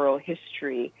Center for Oral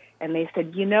History. And they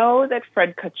said, you know that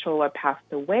Fred Kohala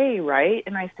passed away, right?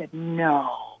 And I said,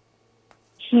 no.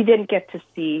 He didn't get to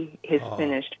see his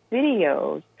finished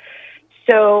videos.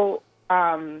 So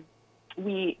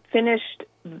we finished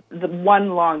the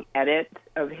one long edit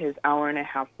of his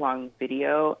hour-and-a-half long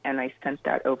video, and I sent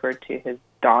that over to his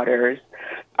daughters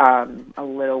a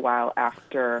little while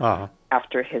after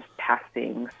his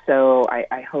passing. So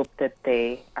I hope that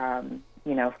they,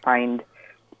 find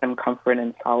some comfort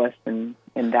and solace in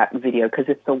that video, because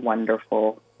it's a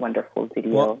wonderful, wonderful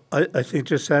video. Well, I think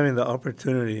just having the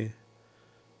opportunity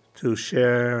to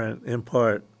share and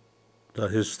impart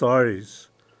his stories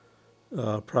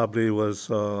probably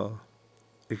was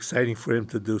exciting for him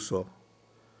to do so,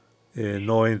 and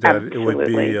knowing that it would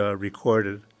be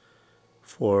recorded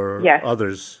for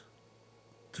others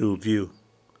to view.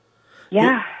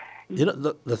 Yeah.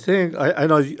 The thing, I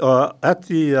know at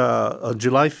the on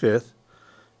July 5th,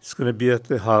 it's going to be at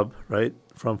the Hub, right,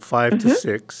 from 5 to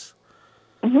 6.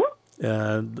 Mm-hmm.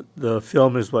 And the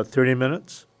film is, 30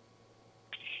 minutes?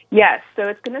 Yes, so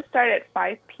it's going to start at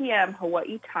 5 p.m.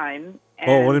 Hawaii time.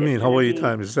 And what do you mean, Hawaii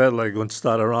time? Is that like going to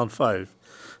start around 5?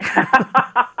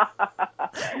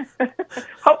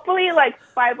 Hopefully like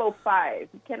 5:05. It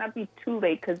cannot be too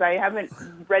late because I haven't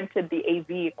rented the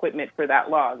AV equipment for that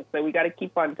long. So we got to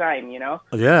keep on time, you know?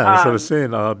 Yeah, that's what I'm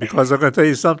saying. Because I'm going to tell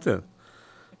you something.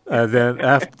 And then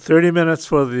after 30 minutes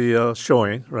for the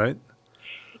showing, right?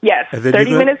 Yes,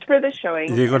 30 minutes for the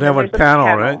showing. You're going to have a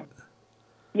panel, right?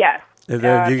 Yes. And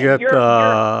then you get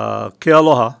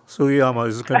Kealoha Sugiyama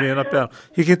is going to be in a panel.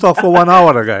 He can talk for 1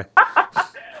 hour, the guy.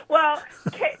 Well,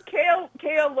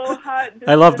 Kealoha...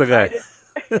 I love the guy.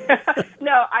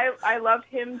 No, I love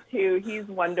him too. He's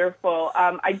wonderful.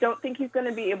 I don't think he's going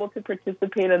to be able to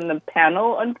participate in the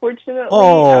panel, unfortunately. As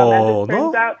it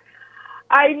turns out.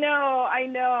 I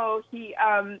know. He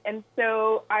and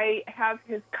so I have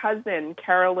his cousin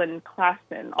Carolyn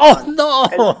Klassen.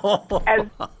 As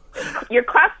your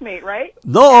classmate, right?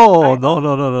 No.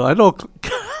 I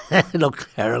know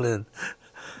Carolyn.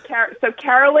 So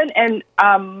Carolyn and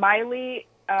Miley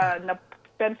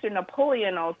Spencer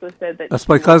Napoleon also said that that's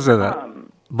my cousin.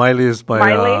 Miley is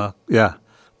my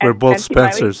we're both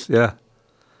Spencers. Miley?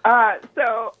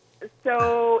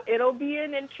 So it'll be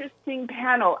an interesting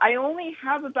panel. I only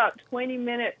have about 20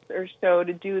 minutes or so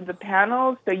to do the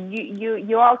panel, so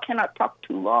you all cannot talk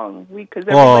too long because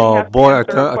everybody has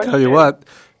to answer I tell you what,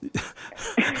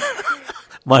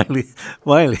 Miley,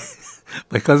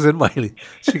 my cousin Miley,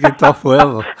 she can talk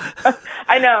forever.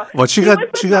 I know, but she got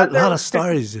a lot of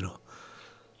stories, you know.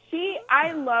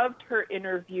 I loved her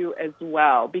interview as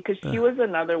well because she was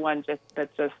another one that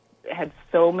had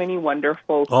so many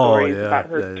wonderful stories about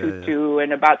her tutu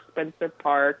and about Spencer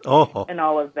Park and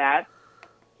all of that.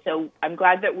 So I'm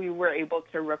glad that we were able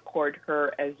to record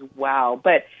her as well.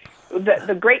 But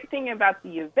the great thing about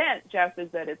the event, Jeff, is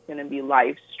that it's going to be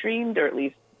live streamed, or at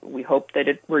least we hope that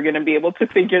we're going to be able to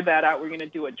figure that out. We're going to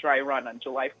do a dry run on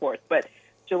July 4th. But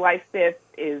July 5th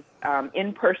is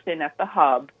in person at the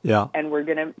Hub, and we're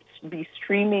going to be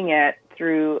streaming it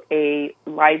through a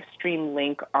live stream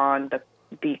link on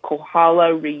the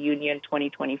Kohala Reunion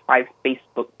 2025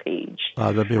 Facebook page.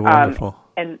 That'd be wonderful.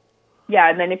 And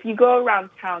then if you go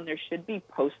around town, there should be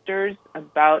posters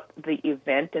about the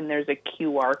event, and there's a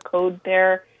QR code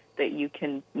there that you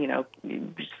can,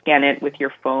 scan it with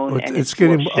your phone. And it's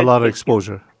getting a lot of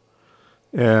exposure.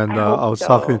 And I was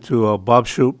talking to Bob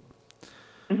Shoup.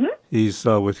 Mm-hmm. He's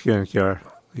with KNKR.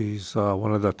 He's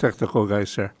one of the technical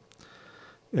guys there.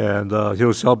 And he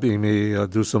was helping me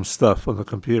do some stuff on the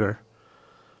computer.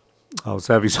 I was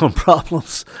having some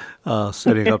problems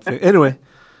setting up things. Anyway,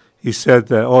 he said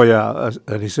that, oh yeah,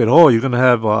 and he said, oh, you're gonna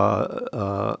have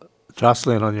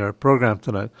Jocelyn on your program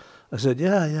tonight. I said,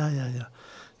 yeah.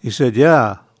 He said,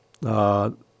 yeah.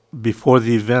 Uh, Before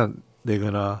the event, they're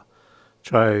gonna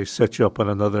try set you up on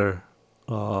another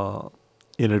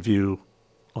interview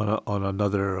on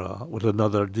another with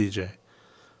another DJ.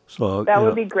 So That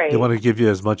would be they great. want to give you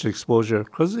as much exposure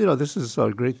because this is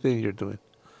a great thing you're doing.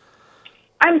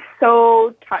 I'm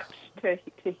so touched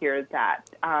to hear that.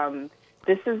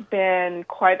 This has been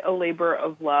quite a labor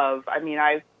of love. I mean,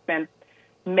 I've spent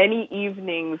many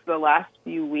evenings the last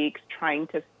few weeks trying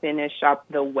to finish up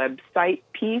the website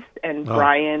piece, and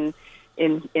Brian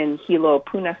in Hilo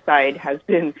Puna side has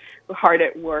been hard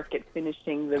at work at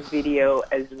finishing the video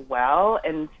as well.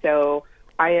 And so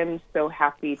I am so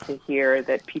happy to hear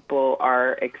that people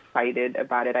are excited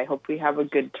about it. I hope we have a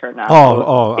good turnout,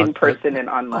 both in person and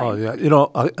online. Oh yeah,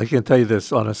 I can tell you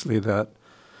this honestly that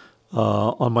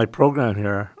on my program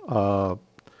here,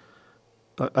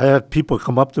 I had people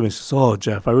come up to me and say, "Oh,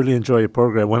 Jeff, I really enjoy your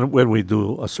program." When we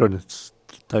do a certain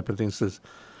type of thing, says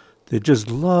they just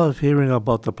love hearing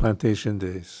about the plantation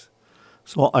days.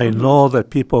 So I know that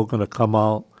people are going to come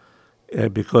out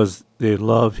because they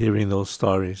love hearing those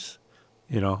stories,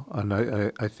 and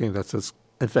I think that's what's,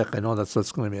 in fact, I know that's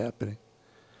what's going to be happening.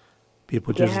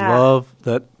 People just love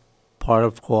that part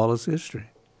of Kohala's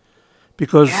history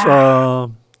because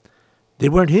they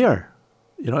weren't here,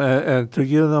 and to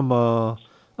give them a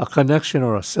connection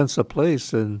or a sense of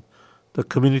place in the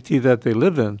community that they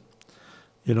live in,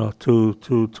 to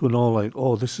know like,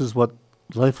 oh, this is what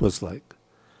life was like.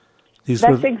 These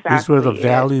were the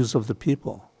values of the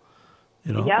people.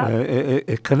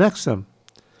 It connects them,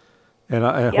 and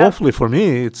hopefully for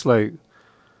me, it's like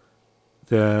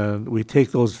then we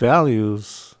take those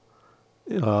values,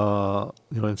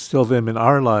 instill them in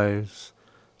our lives,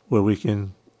 where we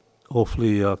can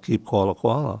hopefully keep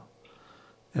Kohala.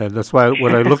 And that's why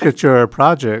when I look at your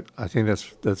project, I think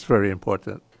that's very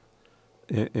important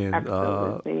in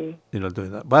Absolutely.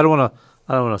 Doing that. But I don't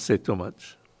want to say too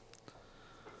much.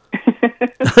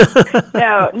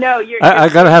 No, you're I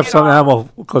gotta have some ammo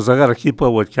because I gotta keep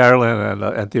up with Carolyn and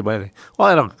antibiotics.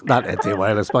 Well, not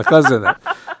antibiotics. My cousin.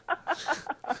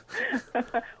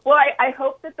 Well, I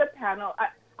hope that the panel.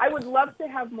 I would love to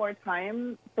have more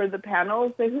time for the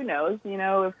panels. So who knows?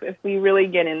 If we really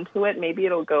get into it, maybe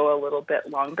it'll go a little bit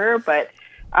longer. But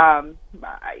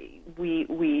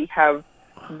we have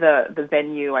the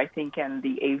venue, I think, and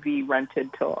the AV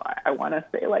rented till I want to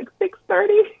say like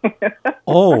 6:30.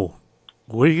 Oh,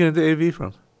 where are you getting the AV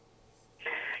from?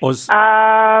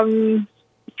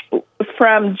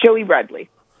 From Joey Bradley.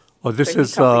 Oh, this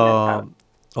is.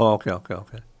 Okay.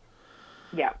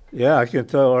 Yeah. Yeah, I can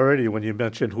tell already when you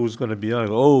mentioned who's going to be on.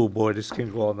 Oh boy, this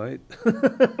can go all night. We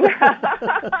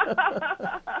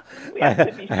have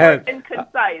to be short and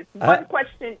concise. One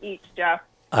question each, Jeff.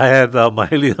 I had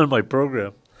Miley on my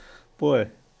program. Boy,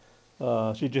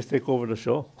 she just take over the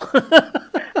show.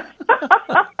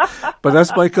 But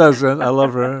that's my cousin. I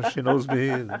love her. She knows me.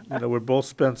 And, we're both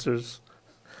Spencers.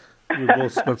 We're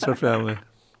both Spencer family.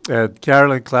 And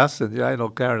Carolyn Klassen. Yeah, I know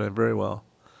Carolyn very well.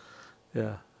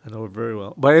 Yeah, I know her very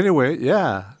well. But anyway,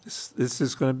 yeah, this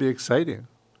is going to be exciting.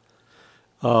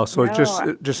 So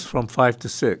just from 5 to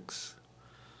 6.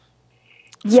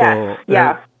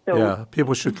 So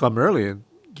people should come early and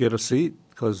get a seat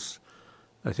because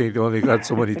I think they only got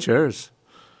so many chairs.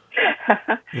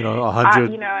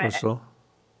 100 or so.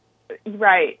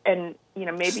 Right, and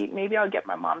maybe I'll get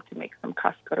my mom to make some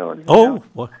cascarón. Oh,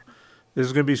 well, this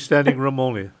is going to be standing room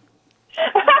only.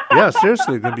 Yeah,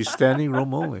 seriously, going to be standing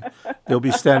room only. They'll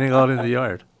be standing out in the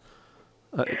yard.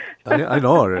 I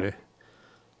know already.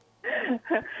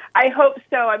 I hope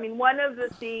so. I mean, one of the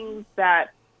things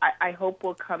that I hope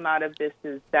will come out of this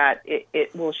is that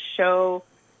it will show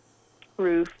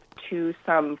proof to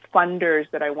some funders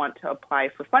that I want to apply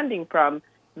for funding from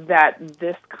that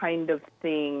this kind of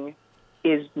thing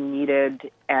is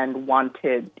needed and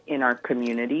wanted in our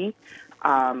community.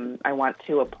 I want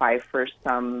to apply for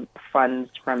some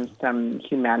funds from some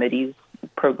humanities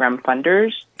program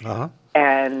funders.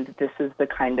 And this is the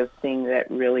kind of thing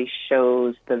that really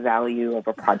shows the value of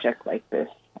a project like this.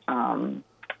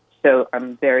 So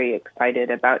I'm very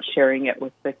excited about sharing it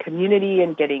with the community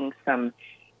and getting some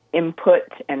input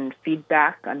and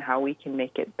feedback on how we can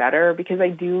make it better, because I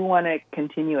do want to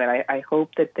continue it. I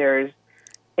hope that there's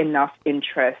enough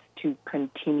interest to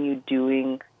continue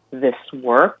doing this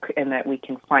work and that we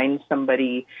can find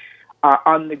somebody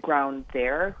on the ground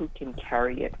there who can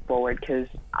carry it forward, because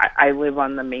I live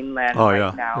on the mainland now.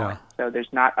 Yeah. So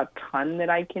there's not a ton that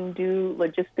I can do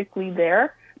logistically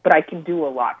there, but I can do a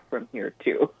lot from here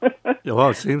too. Yeah, well,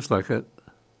 it seems like it.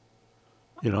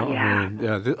 You know, I Yeah. mean,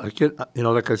 yeah, I get,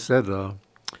 like I said, I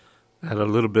had a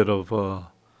little bit of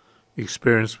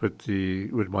experience with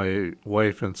my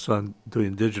wife and son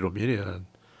doing digital media, and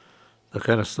the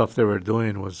kind of stuff they were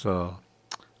doing was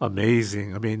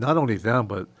amazing. I mean, not only them,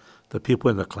 but the people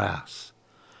in the class.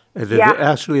 And then they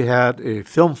Yeah. actually had a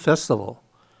film festival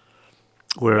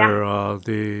Yeah. where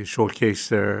they showcased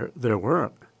their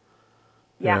work,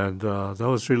 Yeah. and that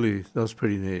was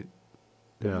pretty neat.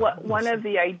 Yeah, One of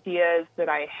the ideas that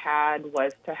I had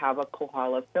was to have a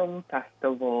Kohala Film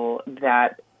Festival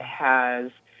that has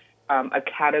a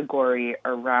category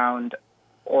around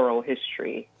oral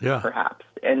history, yeah, perhaps,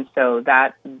 and so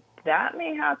that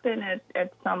may happen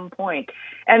at some point.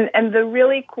 And the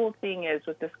really cool thing is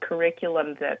with this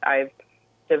curriculum that I've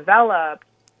developed,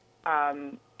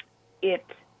 um, it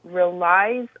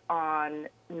relies on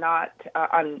not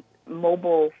on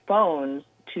mobile phones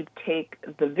to take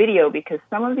the video, because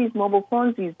some of these mobile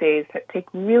phones these days take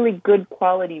really good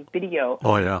quality video.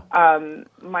 oh yeah,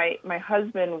 My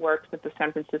husband works at the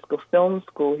San Francisco Film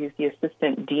School. He's the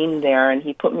assistant dean there, and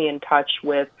he put me in touch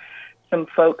with some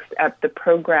folks at the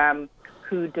program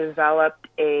who developed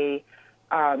a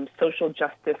social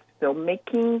justice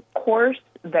filmmaking course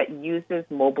that uses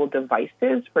mobile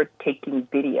devices for taking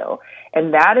video.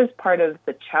 And that is part of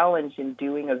the challenge in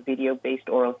doing a video-based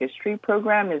oral history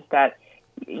program, is that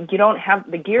you don't have,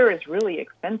 the gear is really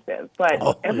expensive, but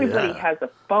oh everybody yeah, has a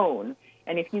phone.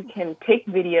 And if you can take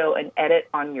video and edit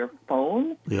on your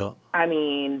phone, yeah. I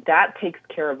mean, that takes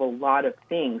care of a lot of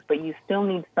things, but you still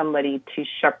need somebody to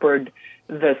shepherd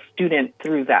the student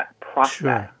through that process.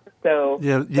 Sure. So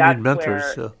Yeah, you need that's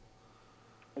mentors. where,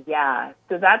 yeah,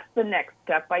 so that's the next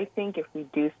step, I think, if we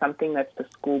do something that's a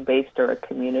school-based or a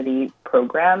community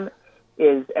program,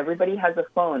 is everybody has a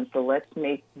phone, so let's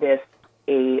make this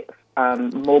a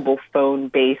mobile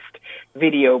phone-based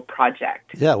video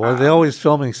project. Yeah, well, they're always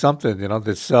filming something. They're doing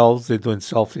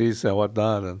selfies and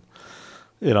whatnot, and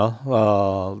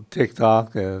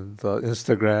TikTok and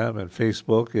Instagram and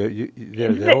Facebook.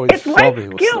 They're always It's life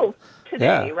filming with stuff. skills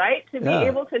today, Yeah, right? To be yeah,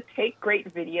 able to take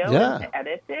great video and yeah. to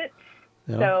edit it,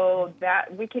 You know, so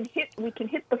that we can hit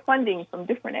the funding from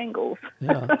different angles.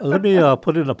 yeah. Let me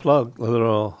put in a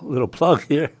little plug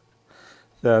here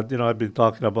that I've been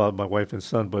talking about my wife and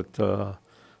son, but my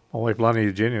wife Lani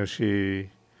Eugenia, she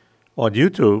on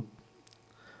YouTube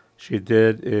she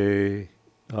did a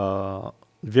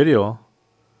video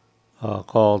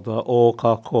called "O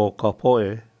Kako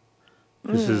Kapoe."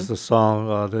 This is Mm. the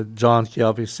song that John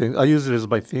Kiawe sings. I use it as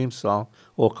my theme song,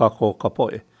 "O Kako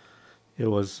Kapoe." It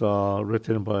was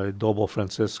written by Dobo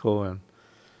Francisco, and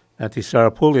Auntie Sarah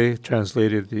Puli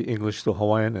translated the English to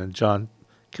Hawaiian, and John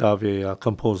Kiawe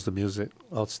composed the music.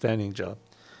 Outstanding job.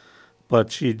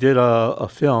 But she did a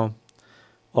film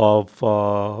of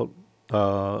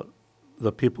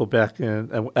the people back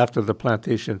after the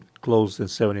plantation closed in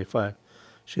 '75.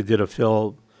 She did a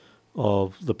film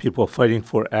of the people fighting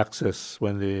for access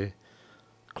when they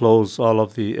closed all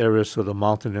of the areas of the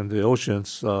mountain and the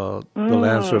oceans. The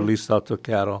lands were Mm. leased out to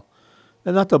cattle,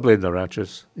 and not to blame the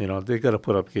ranchers. They got to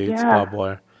put up gates, Yeah. barbed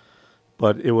wire.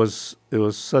 But it was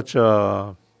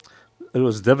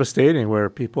devastating where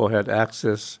people had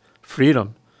access,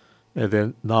 freedom, and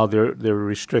then now they're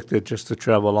restricted just to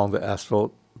travel along the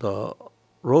asphalt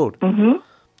road. Mhm.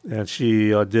 And she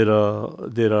did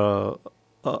a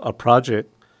project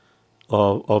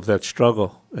of that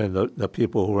struggle and the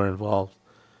people who were involved.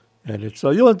 And it's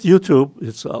you on YouTube.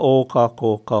 It's O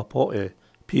Kako Kapoe,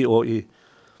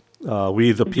 Poe.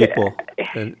 We the people,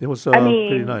 and it was I pretty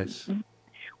mean, nice.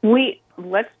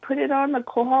 let's put it on the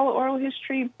Kohala Oral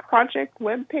History Project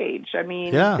webpage. I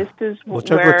mean, Yeah, this is well,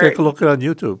 go where, take a look at it on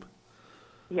YouTube.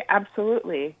 yeah,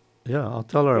 absolutely. Yeah, I'll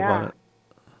tell her about Yeah. it.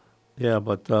 Yeah,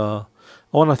 but I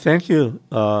want to thank you.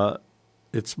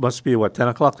 It must be what 10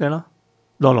 o'clock there now?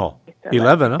 No,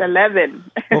 11. It's Huh? 11.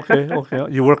 Okay.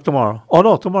 You work tomorrow? Oh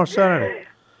no, tomorrow's Saturday.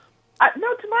 No,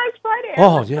 tomorrow's Friday. I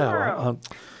Oh work yeah, well,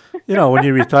 tomorrow. when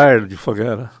you're retired, you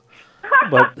forget.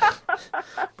 But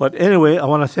but anyway, I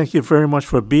want to thank you very much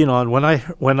for being on. When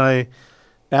I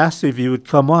asked if you would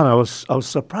come on, I was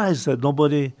surprised that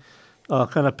nobody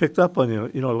kind of picked up on you.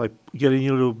 Like getting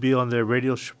you to be on their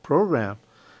radio program,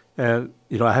 and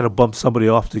I had to bump somebody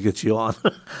off to get you on.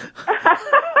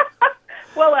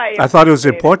 Well, I I thought it was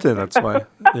appreciate important. it. That's why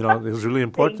it was really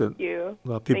Thank important. you.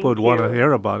 People would Thank want to you.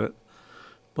 hear about it.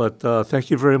 But thank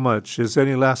you very much. Is there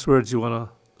any last words you want to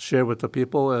share with the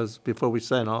people before we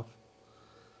sign off?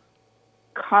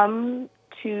 Come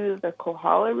to the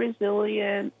Kohala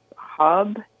Resilience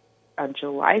Hub on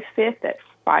July 5th at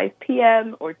 5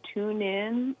 p.m. or tune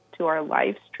in to our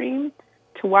live stream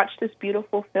watch this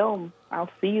beautiful film. I'll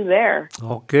see you there.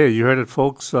 Okay, you heard it,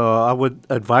 folks. I would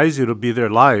advise you to be there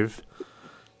live,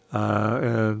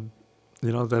 and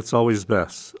that's always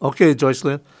best. Okay,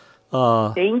 Joycelyn.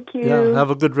 Thank you. Yeah,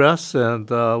 have a good rest, and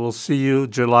we'll see you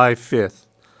July 5th.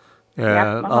 And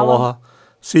Yep, mahalo. aloha.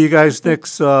 See you guys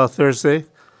next Thursday.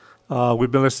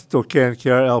 We've been listening to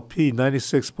KNKRLP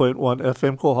 96.1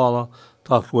 FM Kohala,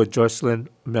 talking with Joycelyn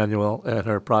Manuel and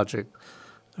her project,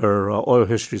 her Oil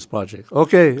Histories project.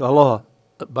 Okay, aloha.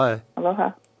 Bye.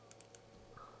 Aloha.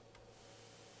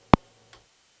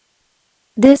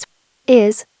 This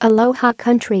is Aloha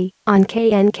Country on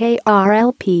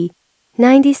KNKRLP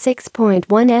 96.1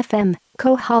 FM,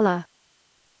 Kohala.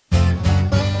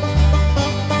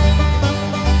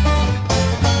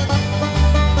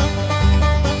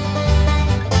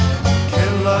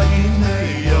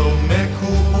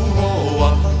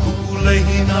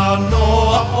 Kukulehina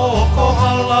noa o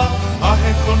Kohala, a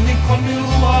he koni koni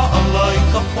lua